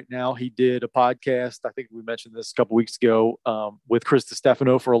Days right now. He did a podcast, I think we mentioned this a couple weeks ago, with Chris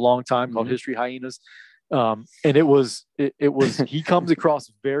DiStefano for a long time called History Hyenas. And it was he comes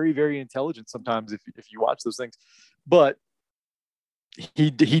across very, very intelligent sometimes if you watch those things. But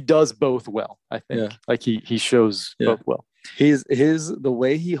he does both well, I think. Yeah. Like he shows both well. The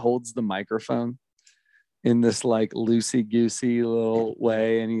way he holds the microphone in this like loosey goosey little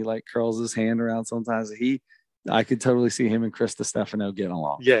way, and he like curls his hand around sometimes. I could totally see him and Chris DiStefano getting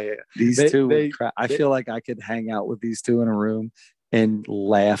along. Yeah. These two, I feel like I could hang out with these two in a room and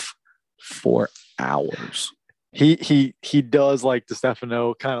laugh for hours. He does like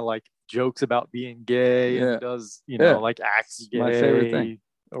DiStefano kind of like jokes about being gay and does, like acts gay, my favorite thing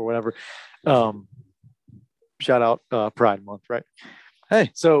or whatever. Shout out Pride Month, right? Hey,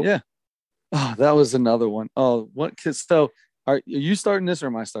 so yeah. Oh, that was another one. Oh, what? So, are you starting this or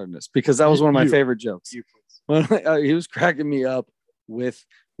am I starting this? Because that was one of my favorite jokes. He was cracking me up with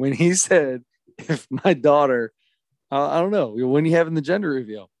when he said, "If my daughter, I don't know, when you having the gender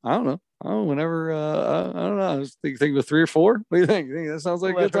reveal? I don't know. Whenever, I don't know. I was thinking of 3 or 4. What do you think? You think that sounds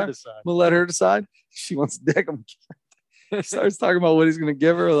like a good time? We'll let her decide. She wants to dick him." Starts talking about what he's going to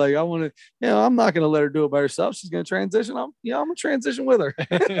give her. Like, I want to, I'm not going to let her do it by herself. She's going to transition. I'm going to transition with her.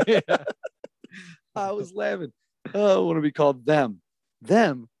 I was laughing. I want to be called them.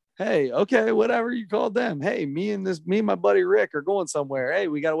 Hey, okay, whatever you call them. Hey, me and my buddy Rick are going somewhere. Hey,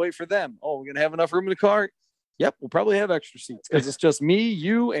 we got to wait for them. Oh, we're going to have enough room in the car? Yep, we'll probably have extra seats because it's just me,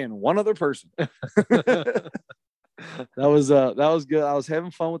 you, and one other person. That was good. I was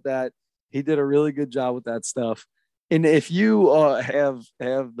having fun with that. He did a really good job with that stuff. And if you have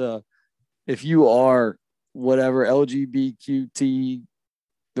if you are whatever LGBTQT,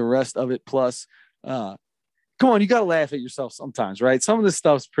 the rest of it plus, come on, you got to laugh at yourself sometimes, right? Some of this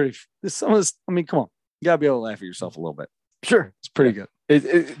stuff's pretty. Some of this, I mean, come on, you got to be able to laugh at yourself a little bit. Sure, it's pretty good.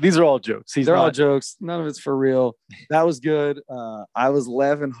 These are all jokes. They're all jokes. None of it's for real. That was good. I was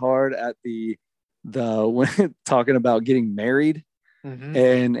laughing hard at the when talking about getting married.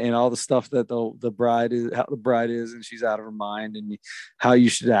 And all the stuff that the bride is, how the bride is, and she's out of her mind, and how you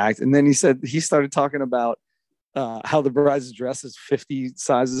should act. And then he started talking about how the bride's dress is 50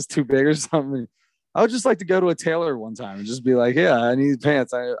 sizes too big or something. I would just like to go to a tailor one time and just be like, yeah, I need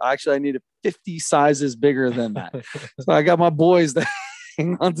pants. I need it 50 sizes bigger than that. So I got my boys that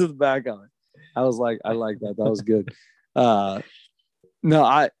hang onto the back of it. I was like, I like that. That was good. No,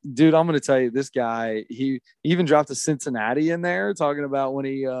 I'm going to tell you, this guy, he even dropped a Cincinnati in there, talking about when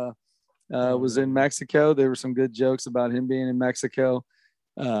he was in Mexico. There were some good jokes about him being in Mexico.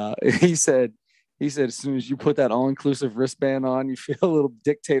 He said, as soon as you put that all-inclusive wristband on, you feel a little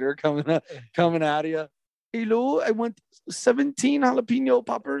dictator coming out of you. Hello, I want 17 jalapeno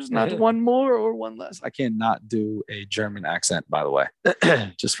poppers, not one more or one less. I cannot do a German accent, by the way.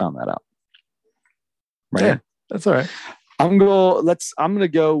 Just found that out. Right. Yeah, that's all right. I'm gonna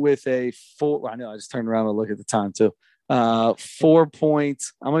go with a 4. I know I just turned around and look at the time too. 4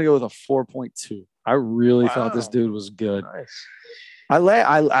 points. I'm gonna go with a 4.2. I really thought this dude was good. Nice.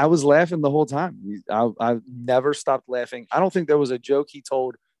 I was laughing the whole time. I never stopped laughing. I don't think there was a joke he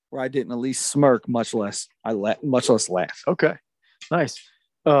told where I didn't at least smirk, much less laugh. Okay, nice.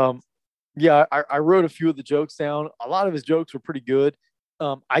 Yeah, I wrote a few of the jokes down. A lot of his jokes were pretty good.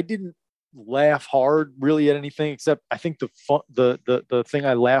 I didn't laugh hard really at anything, except I think the thing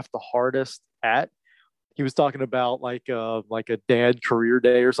I laughed the hardest at, he was talking about like a dad career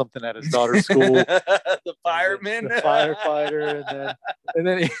day or something at his daughter's school. The fireman, the firefighter, and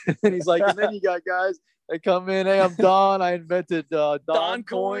then he's like, and then you got guys that come in. Hey, I'm Don. I invented Don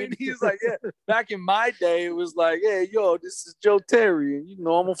Coin. He's like, yeah. Back in my day, it was like, hey, yo, this is Joe Terry, and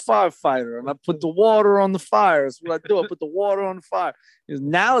I'm a firefighter, and I put the water on the fire. That's what I do. I put the water on the fire. Because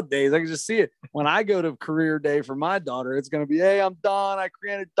nowadays, I can just see it. When I go to career day for my daughter, it's gonna be, hey, I'm Don. I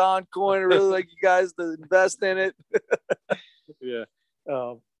created Don Coin. I really like you guys to invest in it. Yeah.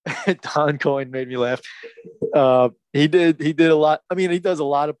 Don Coin made me laugh. He did a lot. I mean, he does a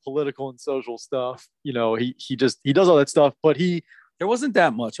lot of political and social stuff. He does all that stuff, but there wasn't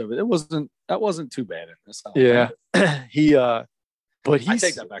that much of it. That wasn't too bad in this. Yeah. I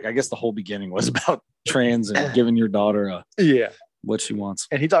take that back. I guess the whole beginning was about trans and giving your daughter what she wants.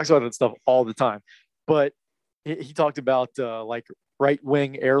 And he talks about that stuff all the time. But he talked about like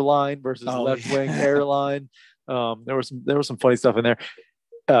right-wing airline versus left-wing airline. There was some funny stuff in there.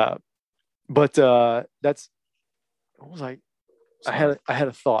 But that's what was I had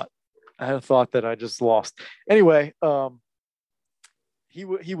a thought that I just lost. Anyway, he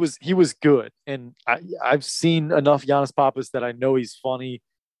was good, and I've seen enough Giannis Papas that I know he's funny.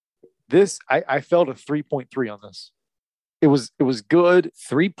 I felt a 3.3 on this. It was good.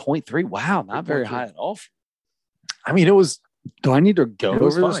 3.3. Wow, not very high at all. I mean, it was. Do I need to go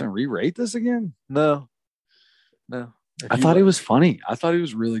over this and re-rate this again? No. I thought he was funny. I thought he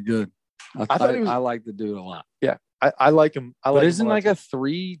was really good. I like the dude a lot. Yeah, I like him. But isn't like a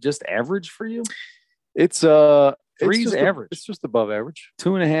 3 just average for you? It's 3's average. It's just above average.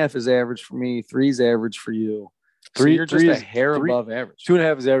 2.5 is average for me. 3's average for you. So you're just a hair above average.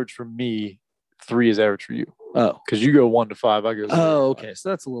 2.5 is average for me. 3 is average for you. Oh, because you go 1 to 5. I go 0 to 5. Okay. So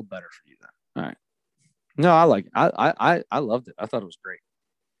that's a little better for you then. All right. No, I like it. I loved it. I thought it was great.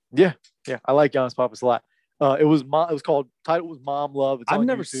 Yeah. I like Giannis Papas a lot. It was title was Mom Love. It's I've on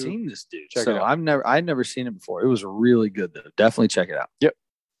never YouTube. seen this dude. Check it out. I'd never seen it before. It was really good though. Definitely check it out. Yep.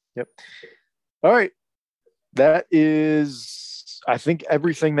 All right. That is, I think,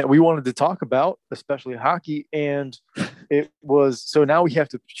 everything that we wanted to talk about, especially hockey. And it was, so now we have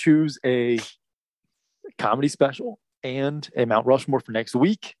to choose a comedy special and a Mount Rushmore for next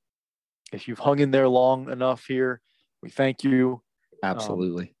week. If you've hung in there long enough here, we thank you.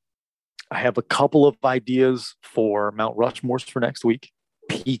 Absolutely. I have a couple of ideas for Mount Rushmores for next week.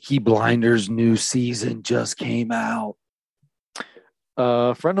 Peaky Blinders new season just came out.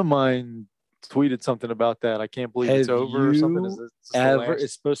 A friend of mine tweeted something about that. I can't believe it's over or something.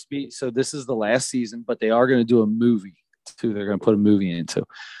 It's supposed to be. So this is the last season, but they are going to do a movie too. They're going to put a movie into.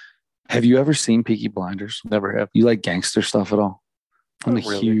 Have you ever seen Peaky Blinders? Never have. You like gangster stuff at all? I'm a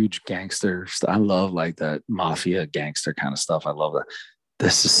really huge gangster. I love like that mafia gangster kind of stuff. I love that.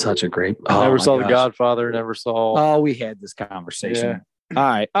 This is such a great. I never saw The Godfather. Never saw. Oh, we had this conversation.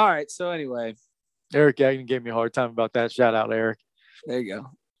 Yeah. All right. So anyway, Eric Gagnon gave me a hard time about that. Shout out, Eric. There you go.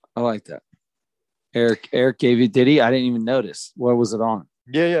 I like that. Eric gave you, did he? I didn't even notice. What was it on?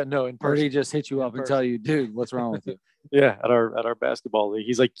 Yeah, no, in Or person. did he just hit you up and tell you, dude, what's wrong with you? Yeah, at our basketball league.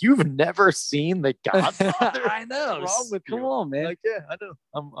 He's like, you've never seen The Godfather? I know. What's wrong with you? Come on, man. Like, yeah, I know.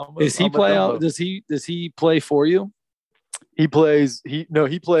 Does he play for you? He plays. He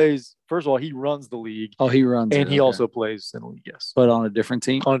plays. First of all, he runs the league. Oh, he runs, and he also plays in the league. Yes, but on a different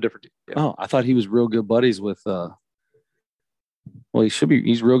team. On a different team. Yeah. Oh, I thought he was real good buddies with. Well, he should be.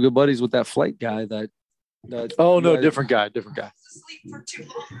 He's real good buddies with that flight guy. Oh no, different guy.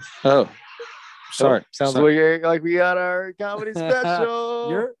 Oh, sorry. Sounds like we got our comedy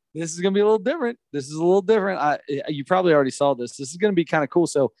special. This is gonna be a little different. You probably already saw this. This is gonna be kind of cool.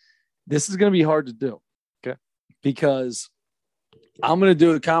 So, this is gonna be hard to do. Okay, because I'm going to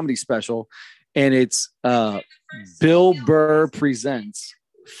do a comedy special, and it's Bill Burr presents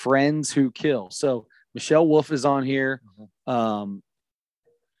Friends Who Kill. So Michelle Wolf is on here. I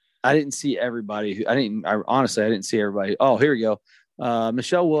didn't see everybody. I didn't see everybody. Oh, here we go.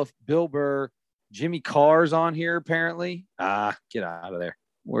 Michelle Wolf, Bill Burr, Jimmy Carr's on here apparently. Get out of there.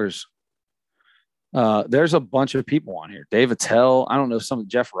 There's a bunch of people on here. Dave Attell. I don't know,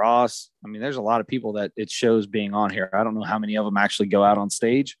 Jeff Ross. I mean, there's a lot of people that it shows being on here. I don't know how many of them actually go out on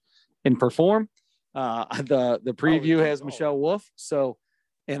stage and perform. The preview has Michelle Wolf. So,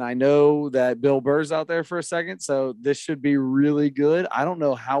 and I know that Bill Burr's out there for a second. So this should be really good. I don't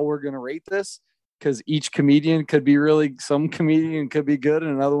know how we're going to rate this because each comedian could be some comedian could be good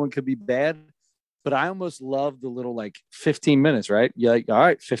and another one could be bad. But I almost love the little 15 minutes, right? You're like, all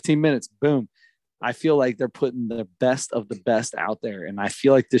right, 15 minutes, boom. I feel like they're putting the best of the best out there, and I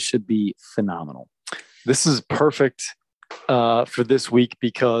feel like this should be phenomenal. This is perfect for this week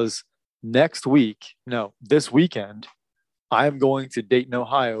because this weekend, I am going to Dayton,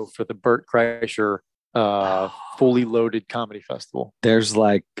 Ohio for the Bert Kreischer Fully Loaded Comedy Festival. There's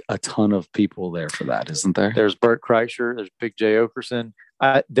a ton of people there for that, isn't there? There's Bert Kreischer. There's Big J. Okerson.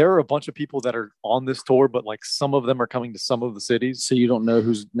 There are a bunch of people that are on this tour, but some of them are coming to some of the cities. So you don't know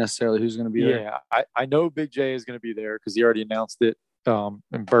who's going to be there? Yeah, I know Big J is going to be there because he already announced it.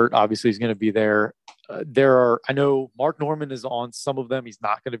 And Bert obviously is going to be there. I know Mark Norman is on some of them. He's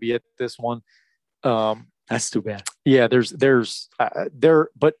not going to be at this one. That's too bad. Yeah,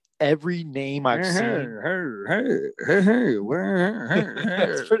 but every name I've seen.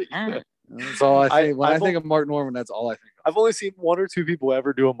 That's pretty good. That's all I think. When I think of Mark Norman, that's all I think of. I've only seen one or two people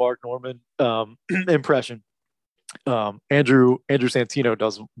ever do a Mark Norman impression. Andrew Santino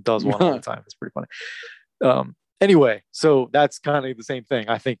does one all the time. It's pretty funny. Anyway, so that's kind of the same thing.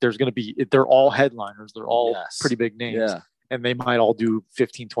 I think there's going to be, they're all headliners. They're all pretty big names. Yeah. And they might all do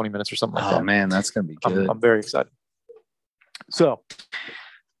 15, 20 minutes or something like that. Oh, man, that's going to be good. I'm very excited. So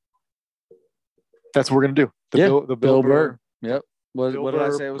that's what we're going to do. The Bill Burr. Yep. What did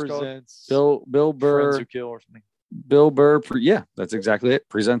I say it was called? Bill Burr. Friends Who Kill or something. Bill Burr. Yeah, that's exactly it.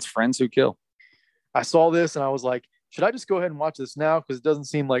 Presents Friends Who Kill. I saw this and I was like, should I just go ahead and watch this now? Because it doesn't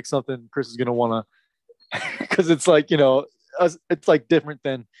seem like something Chris is going to want to, because it's it's different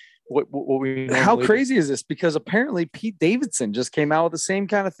than what we. How crazy is this? Because apparently Pete Davidson just came out with the same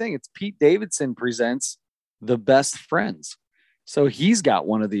kind of thing. It's Pete Davidson presents The Best Friends. So he's got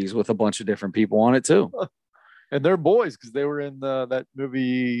one of these with a bunch of different people on it too. And they're boys because they were in that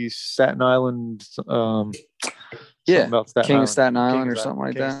movie Staten Island. About King of Staten Island or something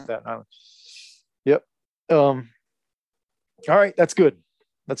like that. Staten Island. Yep. All right, that's good.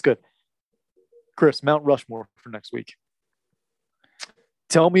 Chris, Mount Rushmore for next week.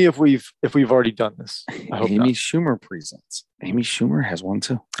 Tell me if we've already done this. Amy Schumer presents. Amy Schumer has one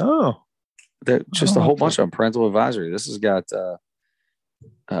too. Oh, just a whole bunch of them. Parental advisory. This has got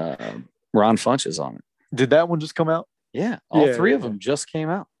Ron Funches on it. Did that one just come out? Yeah, all three of them just came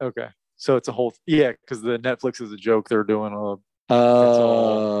out. Okay, so it's a whole because the Netflix is a joke. They're doing a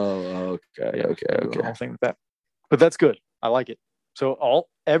okay. Whole thing with that, but that's good. I like it. So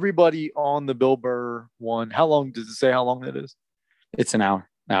everybody on the Bill Burr one. How long does it say? How long that is? It's an hour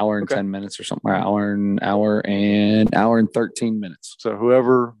and 10 minutes or something. Hour and 13 minutes. So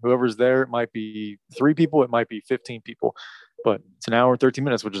whoever's there, it might be 3 people, it might be 15 people, but it's an hour and 13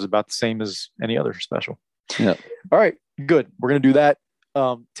 minutes, which is about the same as any other special. Yeah. All right, good. We're gonna do that.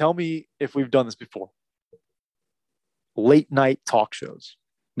 Tell me if we've done this before. Late night talk shows.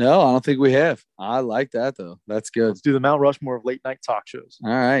 No, I don't think we have. I like that though. That's good. Let's do the Mount Rushmore of late night talk shows.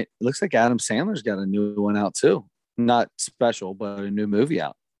 All right. It looks like Adam Sandler's got a new one out too. Not special, but a new movie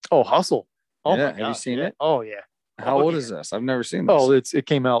out. Oh, Hustle. Oh, yeah. Have you seen it? Oh, yeah. How old is this? I've never seen this. Oh, it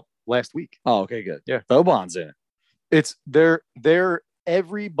came out last week. Oh, okay, good. Yeah. Bobon's in it. It's they're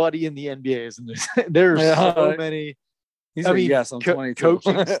everybody in the NBA is in this. There's so many. Yes, I'm 22.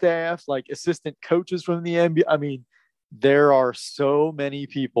 Coaching staff, like assistant coaches from the NBA. I mean, there are so many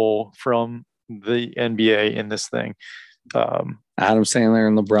people from the NBA in this thing. Adam Sandler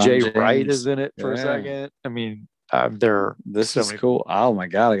and LeBron Jay James. Wright is in it for a second. I mean, this is cool. Oh my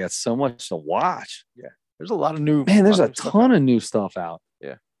God, I got so much to watch. Yeah, there's a lot of new. Man, there's a ton of new stuff out.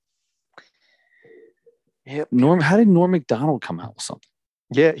 Yeah. Yep. How did Norm Macdonald come out with something?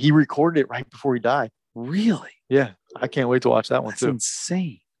 Yeah, he recorded it right before he died. Really? Yeah, I can't wait to watch that one. That's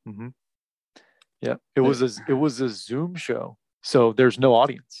insane. Mm-hmm. Yeah, it was a Zoom show, so there's no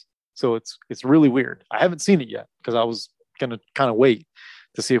audience, so it's really weird. I haven't seen it yet because I was gonna kind of wait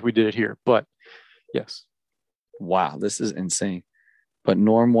to see if we did it here, but yes. Wow, this is insane. But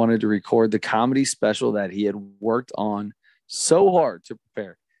Norm wanted to record the comedy special that he had worked on so hard to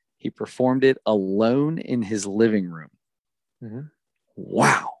prepare. He performed it alone in his living room. Mm-hmm.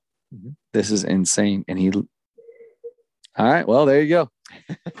 Wow. Mm-hmm. This is insane. And all right, well, there you go.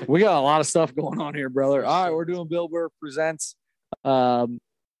 We got a lot of stuff going on here, brother. All right, we're doing Bill Burr Presents. There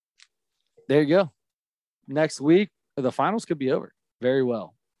you go. Next week, the finals could be over. Very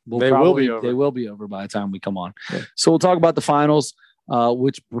well. They will be over. They will be over by the time we come on. Yeah. So we'll talk about the finals,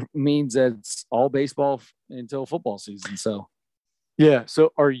 which means that it's all baseball until football season. So, yeah.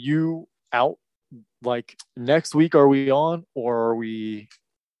 So are you out like next week? Are we on or are we?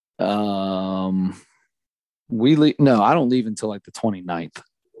 We leave. No, I don't leave until like the 29th.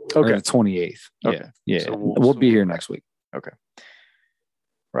 Okay. Or the 28th. Okay. Yeah. So we'll be here next week. Okay.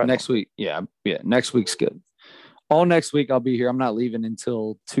 Right. Next week. Yeah. Next week's good. All next week I'll be here. I'm not leaving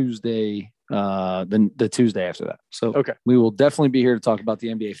until Tuesday. The Tuesday after that. So okay. We will definitely be here to talk about the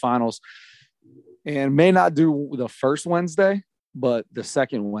NBA finals, and may not do the first Wednesday, but the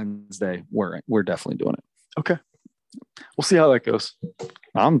second Wednesday we're definitely doing it. Okay. We'll see how that goes.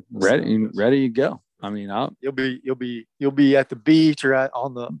 I'm ready to go. I mean, you'll be at the beach or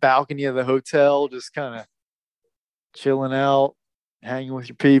on the balcony of the hotel, just kind of chilling out, hanging with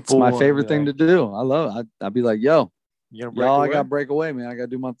your people. It's my favorite thing to do. I love it. I'd be like, yo, y'all, I got to break away, man. I got to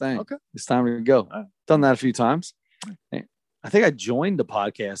do my thing. Okay. It's time to go. Right. Done that a few times. I think I joined the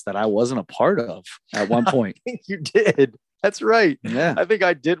podcast that I wasn't a part of at one point. I think you did. That's right. Yeah. I think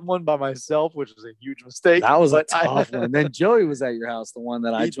I did one by myself, which was a huge mistake. That was a tough one. Then Joey was at your house, the one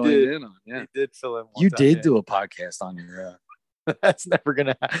that I joined in on. Yeah. He did fill in. You did do a podcast on your own. That's never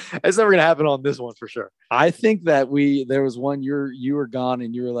gonna happen on this one for sure. I think that there was one you were gone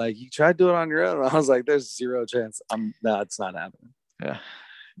and you were like, you tried to do it on your own. And I was like, there's zero chance. It's not happening.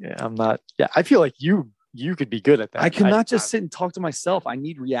 Yeah, I'm not. Yeah, I feel like you could be good at that. I cannot just sit and talk to myself. I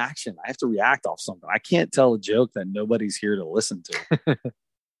need reaction. I have to react off something. I can't tell a joke that nobody's here to listen to.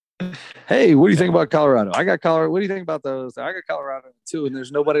 Hey, what do you think about Colorado? I got Colorado. What do you think about those? I got Colorado too, and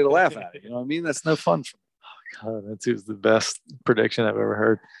there's nobody to laugh at. You know what I mean? That's no fun for me. God, that's the best prediction I've ever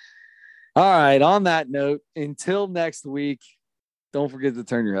heard. All right. On that note, until next week, don't forget to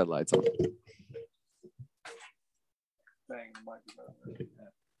turn your headlights on. Ding,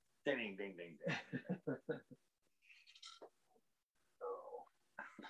 ding, ding, ding.